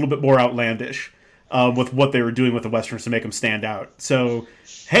became a little bit more outlandish with what they were doing with the Westerns to make them stand out. So,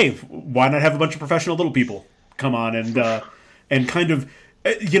 hey, why not have a bunch of professional little people come on and kind of,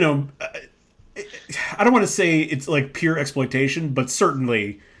 I don't want to say it's like pure exploitation, but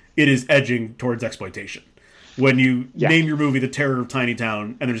certainly it is edging towards exploitation. When you name your movie The Terror of Tiny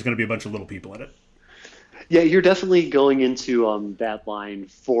Town and there's going to be a bunch of little people in it. Yeah, you're definitely going into that line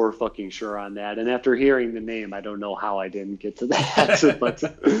for fucking sure on that. And after hearing the name, I don't know how I didn't get to that. But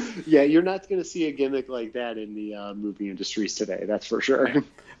yeah, you're not going to see a gimmick like that in the movie industries today. That's for sure.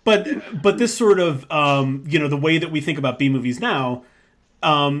 But this sort of, the way that we think about B movies now,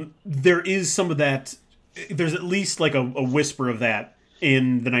 there is some of that. There's at least like a whisper of that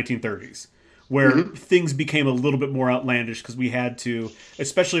in the 1930s. Where things became a little bit more outlandish because we had to,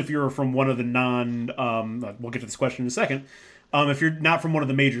 especially if you were from one of the we'll get to this question in a second. If you're not from one of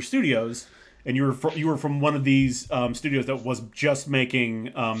the major studios and you were from one of these studios that was just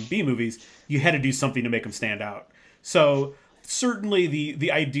making B movies, you had to do something to make them stand out. So certainly the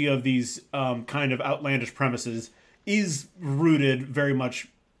idea of these kind of outlandish premises is rooted very much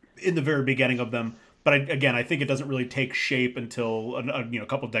in the very beginning of them. But I think it doesn't really take shape until a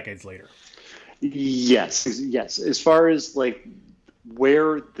couple of decades later. Yes. As far as like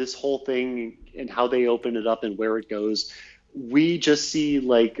where this whole thing and how they open it up and where it goes, we just see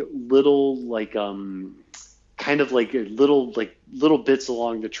like little like kind of like little bits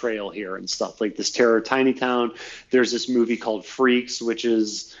along the trail here and stuff like this Terror Tiny Town. There's this movie called Freaks, which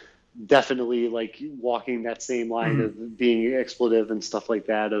is definitely like walking that same line of being expletive and stuff like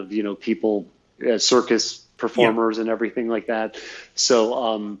that of people circus performers and everything like that.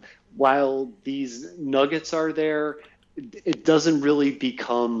 So while these nuggets are there, it doesn't really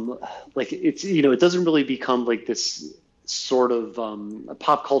become like it doesn't really become like this sort of a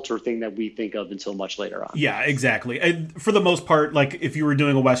pop culture thing that we think of until much later on. Yeah, exactly. And for the most part, like if you were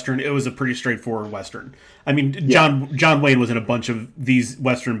doing a Western, it was a pretty straightforward Western. I mean, John Wayne was in a bunch of these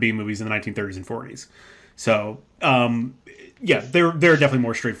Western B movies in the 1930s and 40s. So, they're definitely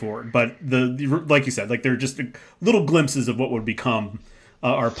more straightforward. But like you said, like they're just little glimpses of what would become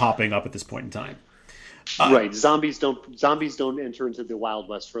are popping up at this point in time. Right. Zombies don't enter into the Wild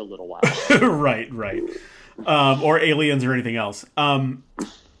West for a little while. Right. Or aliens or anything else.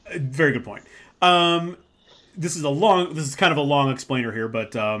 Very good point. This is kind of a long explainer here,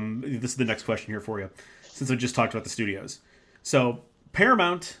 but this is the next question here for you, since I just talked about the studios. So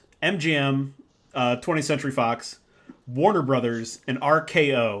Paramount, MGM, 20th Century Fox, Warner Brothers, and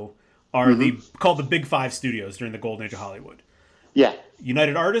RKO are called the Big Five studios during the Golden Age of Hollywood. Yeah.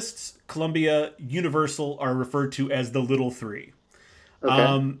 United Artists, Columbia, Universal are referred to as the Little Three.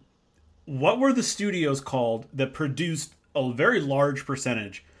 Okay. What were the studios called that produced a very large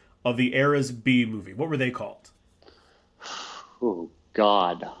percentage of the era's B movie? What were they called? Oh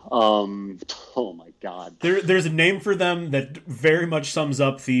God. Oh my God. There's a name for them that very much sums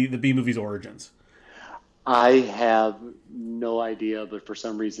up the B movie's origins. I have no idea, but for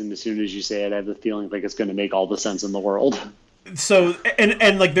some reason, as soon as you say it, I have the feeling like it's going to make all the sense in the world. So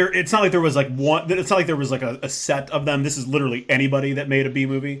and like there, it's not like there was like one. It's not like there was like a set of them. This is literally anybody that made a B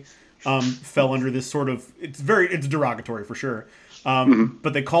movie fell under this sort of. It's derogatory for sure.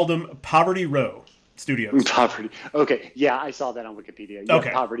 But they called them Poverty Row Studios. Poverty. Okay, yeah, I saw that on Wikipedia. Yeah, Okay.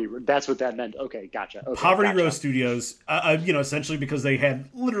 Poverty. That's what that meant. Okay, gotcha. Okay, Poverty gotcha. Row Studios, essentially because they had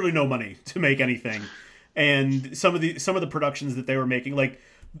literally no money to make anything, and some of the productions that they were making, like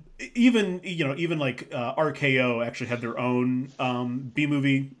even like RKO actually had their own B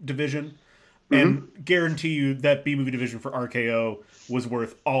movie division, and guarantee you that B movie division for RKO was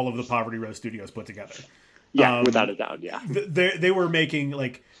worth all of the Poverty Row Studios put together. Yeah, without a doubt. Yeah. They were making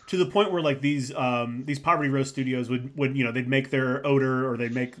like to the point where like these Poverty Row Studios would they'd make their odor or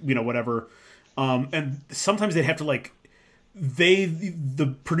they'd make whatever, and sometimes they'd have to like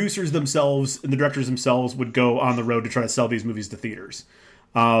the producers themselves and the directors themselves would go on the road to try to sell these movies to theaters.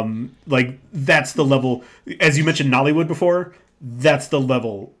 Like that's the level, as you mentioned Nollywood before, that's the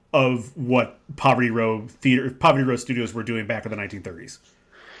level of what Poverty Row Studios were doing back in the 1930s.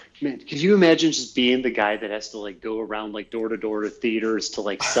 Man, could you imagine just being the guy that has to like go around like door to door to theaters to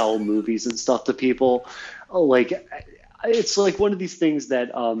like sell movies and stuff to people? Oh, like it's like one of these things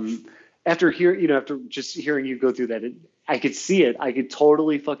that after just hearing you go through that, I could see it. I could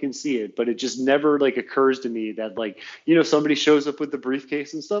totally fucking see it, but it just never like occurs to me that like, somebody shows up with the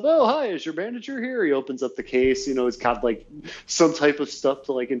briefcase and stuff. Oh, hi, is your manager here? He opens up the case, it's got like some type of stuff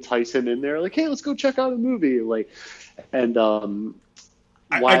to like entice him in there. Like, hey, let's go check out a movie. Like, and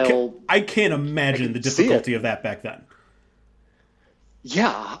I can't imagine the difficulty of that back then.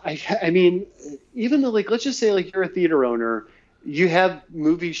 Yeah, I mean, even though like let's just say like you're a theater owner, you have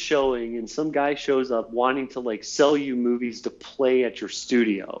movies showing, and some guy shows up wanting to like sell you movies to play at your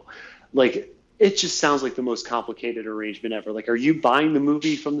studio, like it just sounds like the most complicated arrangement ever. Like, are you buying the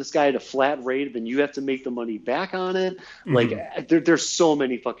movie from this guy at a flat rate, then you have to make the money back on it? Like, there's so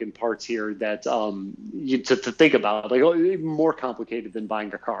many fucking parts here that to think about, like more complicated than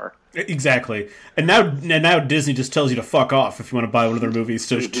buying a car. Exactly. And now Disney just tells you to fuck off if you want to buy one of their movies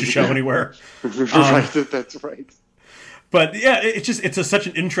to show anywhere. Right, that's right. But yeah, it's such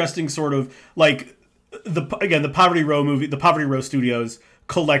an interesting sort of like the Poverty Row Studios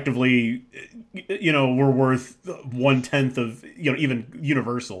collectively, were worth 1/10 of even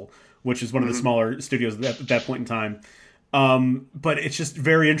Universal, which is one of the smaller studios at that point in time. But it's just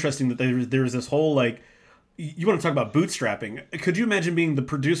very interesting that there's this whole like, you want to talk about bootstrapping? Could you imagine being the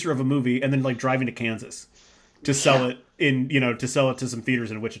producer of a movie and then like driving to Kansas to sell it to some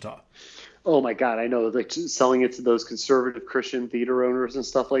theaters in Wichita? Oh my God, I know, like selling it to those conservative Christian theater owners and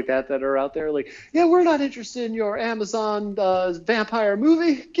stuff like that are out there. Like, yeah, we're not interested in your Amazon vampire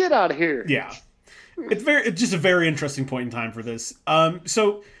movie. Get out of here. Yeah, it's just a very interesting point in time for this.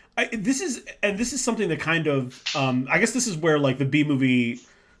 So this is something that kind of I guess this is where like the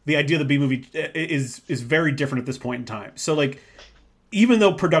idea of the B movie is very different at this point in time. So like, even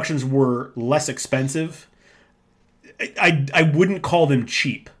though productions were less expensive, I wouldn't call them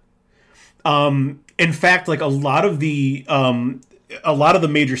cheap. In fact, like a lot of the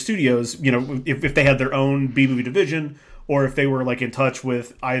major studios, if they had their own B movie division, or if they were like in touch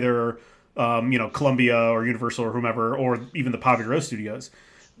with either, Columbia or Universal or whomever, or even the Poverty Row Studios,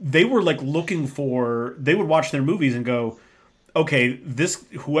 they were like they would watch their movies and go, okay,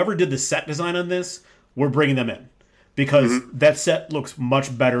 whoever did the set design on this, we're bringing them in because that set looks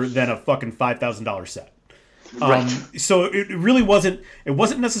much better than a fucking $5,000 set. Right. So it really wasn't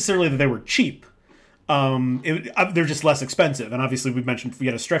necessarily that they were cheap. They're just less expensive. And obviously we mentioned you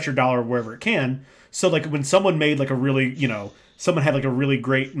got to stretch your dollar wherever it can. So like when someone made like a really, someone had like a really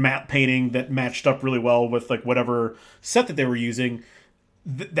great matte painting that matched up really well with like whatever set that they were using,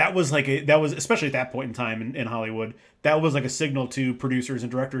 that was especially at that point in time in Hollywood, that was like a signal to producers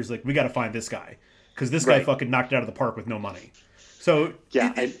and directors, like, we got to find this guy because this guy fucking knocked it out of the park with no money. So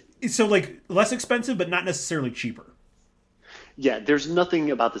yeah. So like less expensive, but not necessarily cheaper. Yeah, there's nothing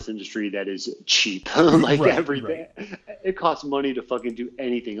about this industry that is cheap. Everything, it costs money to fucking do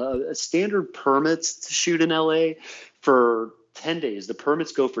anything. Standard permits to shoot in LA for 10 days. The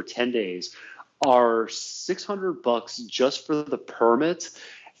permits go for 10 days. Are $600 just for the permit,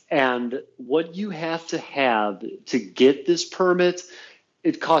 And what you have to get this permit,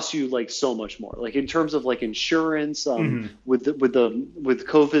 it costs you like so much more. Like in terms of like insurance, with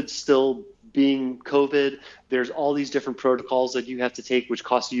COVID still being COVID, there's all these different protocols that you have to take, which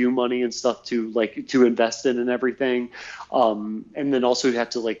cost you money and stuff to invest in and everything. And then also you have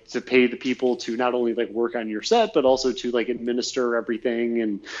to pay the people to not only like work on your set, but also to like administer everything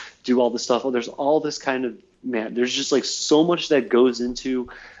and do all this stuff. Well, there's all this kind of, man, there's just like so much that goes into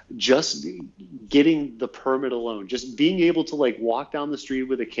just getting the permit alone, just being able to like walk down the street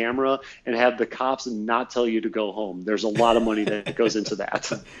with a camera and have the cops and not tell you to go home. There's a lot of money that goes into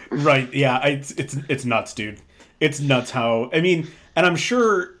that. Right. Yeah. It's nuts, dude. It's nuts how, I mean, and I'm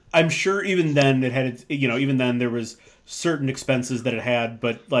sure even then it had, even then there was certain expenses that it had,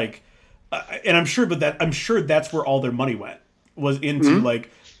 but like, and I'm sure that's where all their money went, was into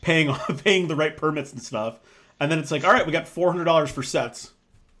like paying the right permits and stuff. And then it's like, all right, we got $400 for sets.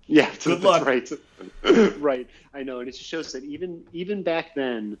 Yeah, good luck. Right. Right. I know. And it just shows that even back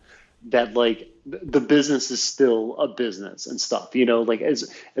then, that like the business is still a business and stuff, like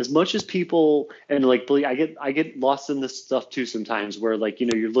as much as people, and like, I get lost in this stuff too sometimes, where like,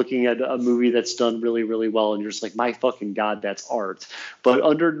 you're looking at a movie that's done really, really well and you're just like, my fucking God, that's art. But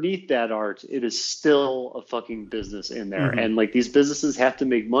underneath that art, it is still a fucking business in there. And like these businesses have to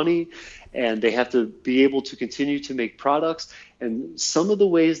make money and they have to be able to continue to make products. And some of the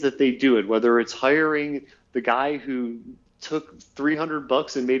ways that they do it, whether it's hiring the guy who took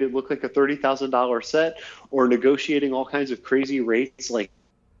 $300 and made it look like a $30,000 set, or negotiating all kinds of crazy rates. Like,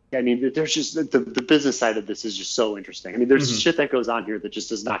 I mean, there's just the business side of this is just so interesting. I mean, there's shit that goes on here that just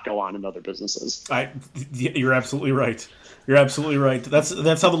does not go on in other businesses. You're absolutely right. You're absolutely right.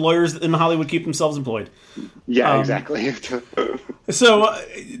 That's how the lawyers in Hollywood keep themselves employed. Yeah, exactly. So,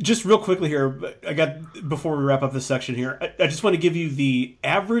 just real quickly here, before we wrap up this section here, I just want to give you the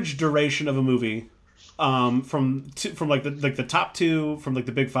average duration of a movie. From like the top two from like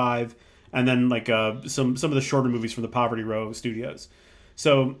the big five, and then like some of the shorter movies from the Poverty Row studios.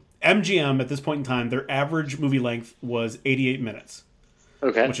 So MGM at this point in time, their average movie length was 88 minutes.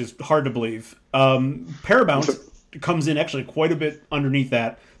 Okay, which is hard to believe. Paramount comes in actually quite a bit underneath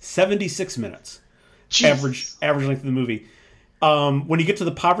that, 76 minutes. Jesus. Average length of the movie. When you get to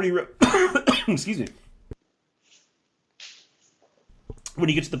the Poverty Row, excuse me. When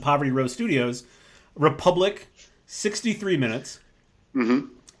you get to the Poverty Row studios, Republic, 63 minutes.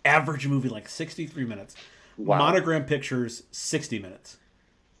 Average movie, like 63 minutes. Wow. Monogram Pictures, 60 minutes.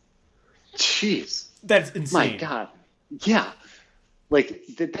 Jeez. That's insane. My God. Yeah. Like,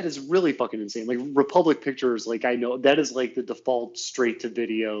 that is really fucking insane. Like, Republic Pictures, like, I know, that is, like, the default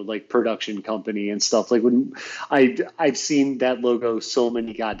straight-to-video, like, production company and stuff. Like, when I've seen that logo so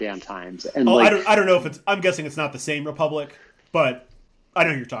many goddamn times. And I don't know if I'm guessing it's not the same Republic, but I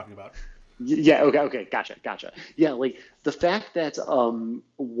know who you're talking about. Yeah. Okay. Gotcha. Yeah. Like the fact that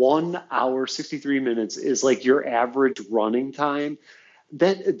 1 hour, 63 minutes is like your average running time,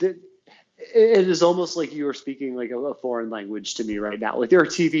 that it is almost like you are speaking like a foreign language to me right now. Like there are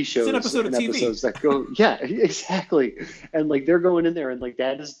TV shows and episodes that go, yeah, exactly. And like they're going in there and like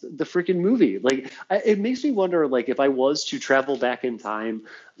that is the freaking movie. Like it makes me wonder, like if I was to travel back in time,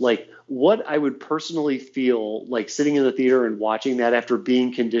 like what I would personally feel like sitting in the theater and watching that after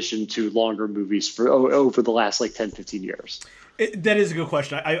being conditioned to longer movies for over the last like 10, 15 years. That is a good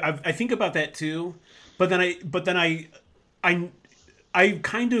question. I think about that too, but then I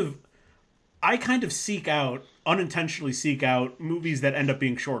kind of unintentionally seek out movies that end up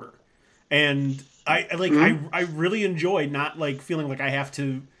being shorter. And I really enjoy not like feeling like I have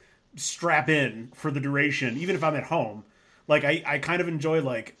to strap in for the duration, even if I'm at home. Like I kind of enjoy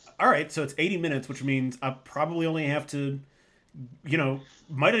like, all right, so it's 80 minutes, which means I probably only have to,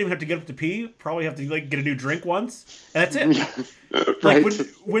 might not even have to get up to pee. Probably have to like get a new drink once, and that's it. Right. Like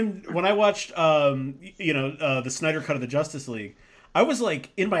when I watched the Snyder cut of the Justice League, I was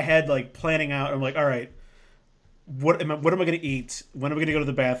like in my head like planning out. I'm like, all right, what am I going to eat? When am I going to go to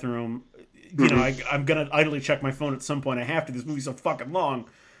the bathroom? I'm going to idly check my phone at some point. I have to. This movie's so fucking long.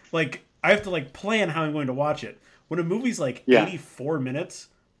 Like I have to like plan how I'm going to watch it. When a movie's like 84 minutes,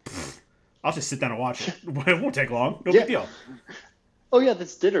 I'll just sit down and watch it. It won't take long. No big deal. Oh yeah,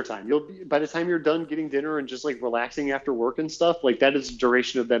 that's dinner time. By the time you're done getting dinner and just like relaxing after work and stuff, like that is the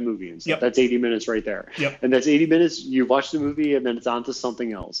duration of that movie and stuff. Yep. That's 80 minutes right there. Yep. And that's 80 minutes. You watch the movie and then it's on to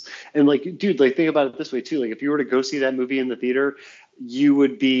something else. And like, dude, like think about it this way too. Like if you were to go see that movie in the theater, you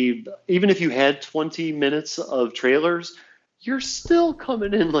would be, even if you had 20 minutes of trailers, you're still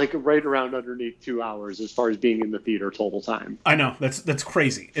coming in like right around underneath 2 hours as far as being in the theater total time. I know that's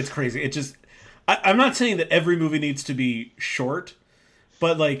crazy. It's crazy. It just, I'm not saying that every movie needs to be short,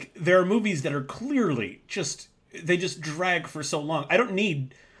 But like there are movies that are clearly they just drag for so long. I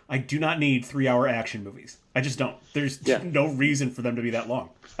do not need 3-hour action movies. I just don't. There's no reason for them to be that long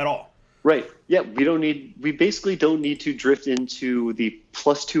at all. Right. Yeah, we basically don't need to drift into the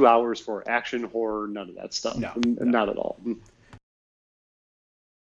plus 2 hours for action, horror, none of that stuff. No. Not at all.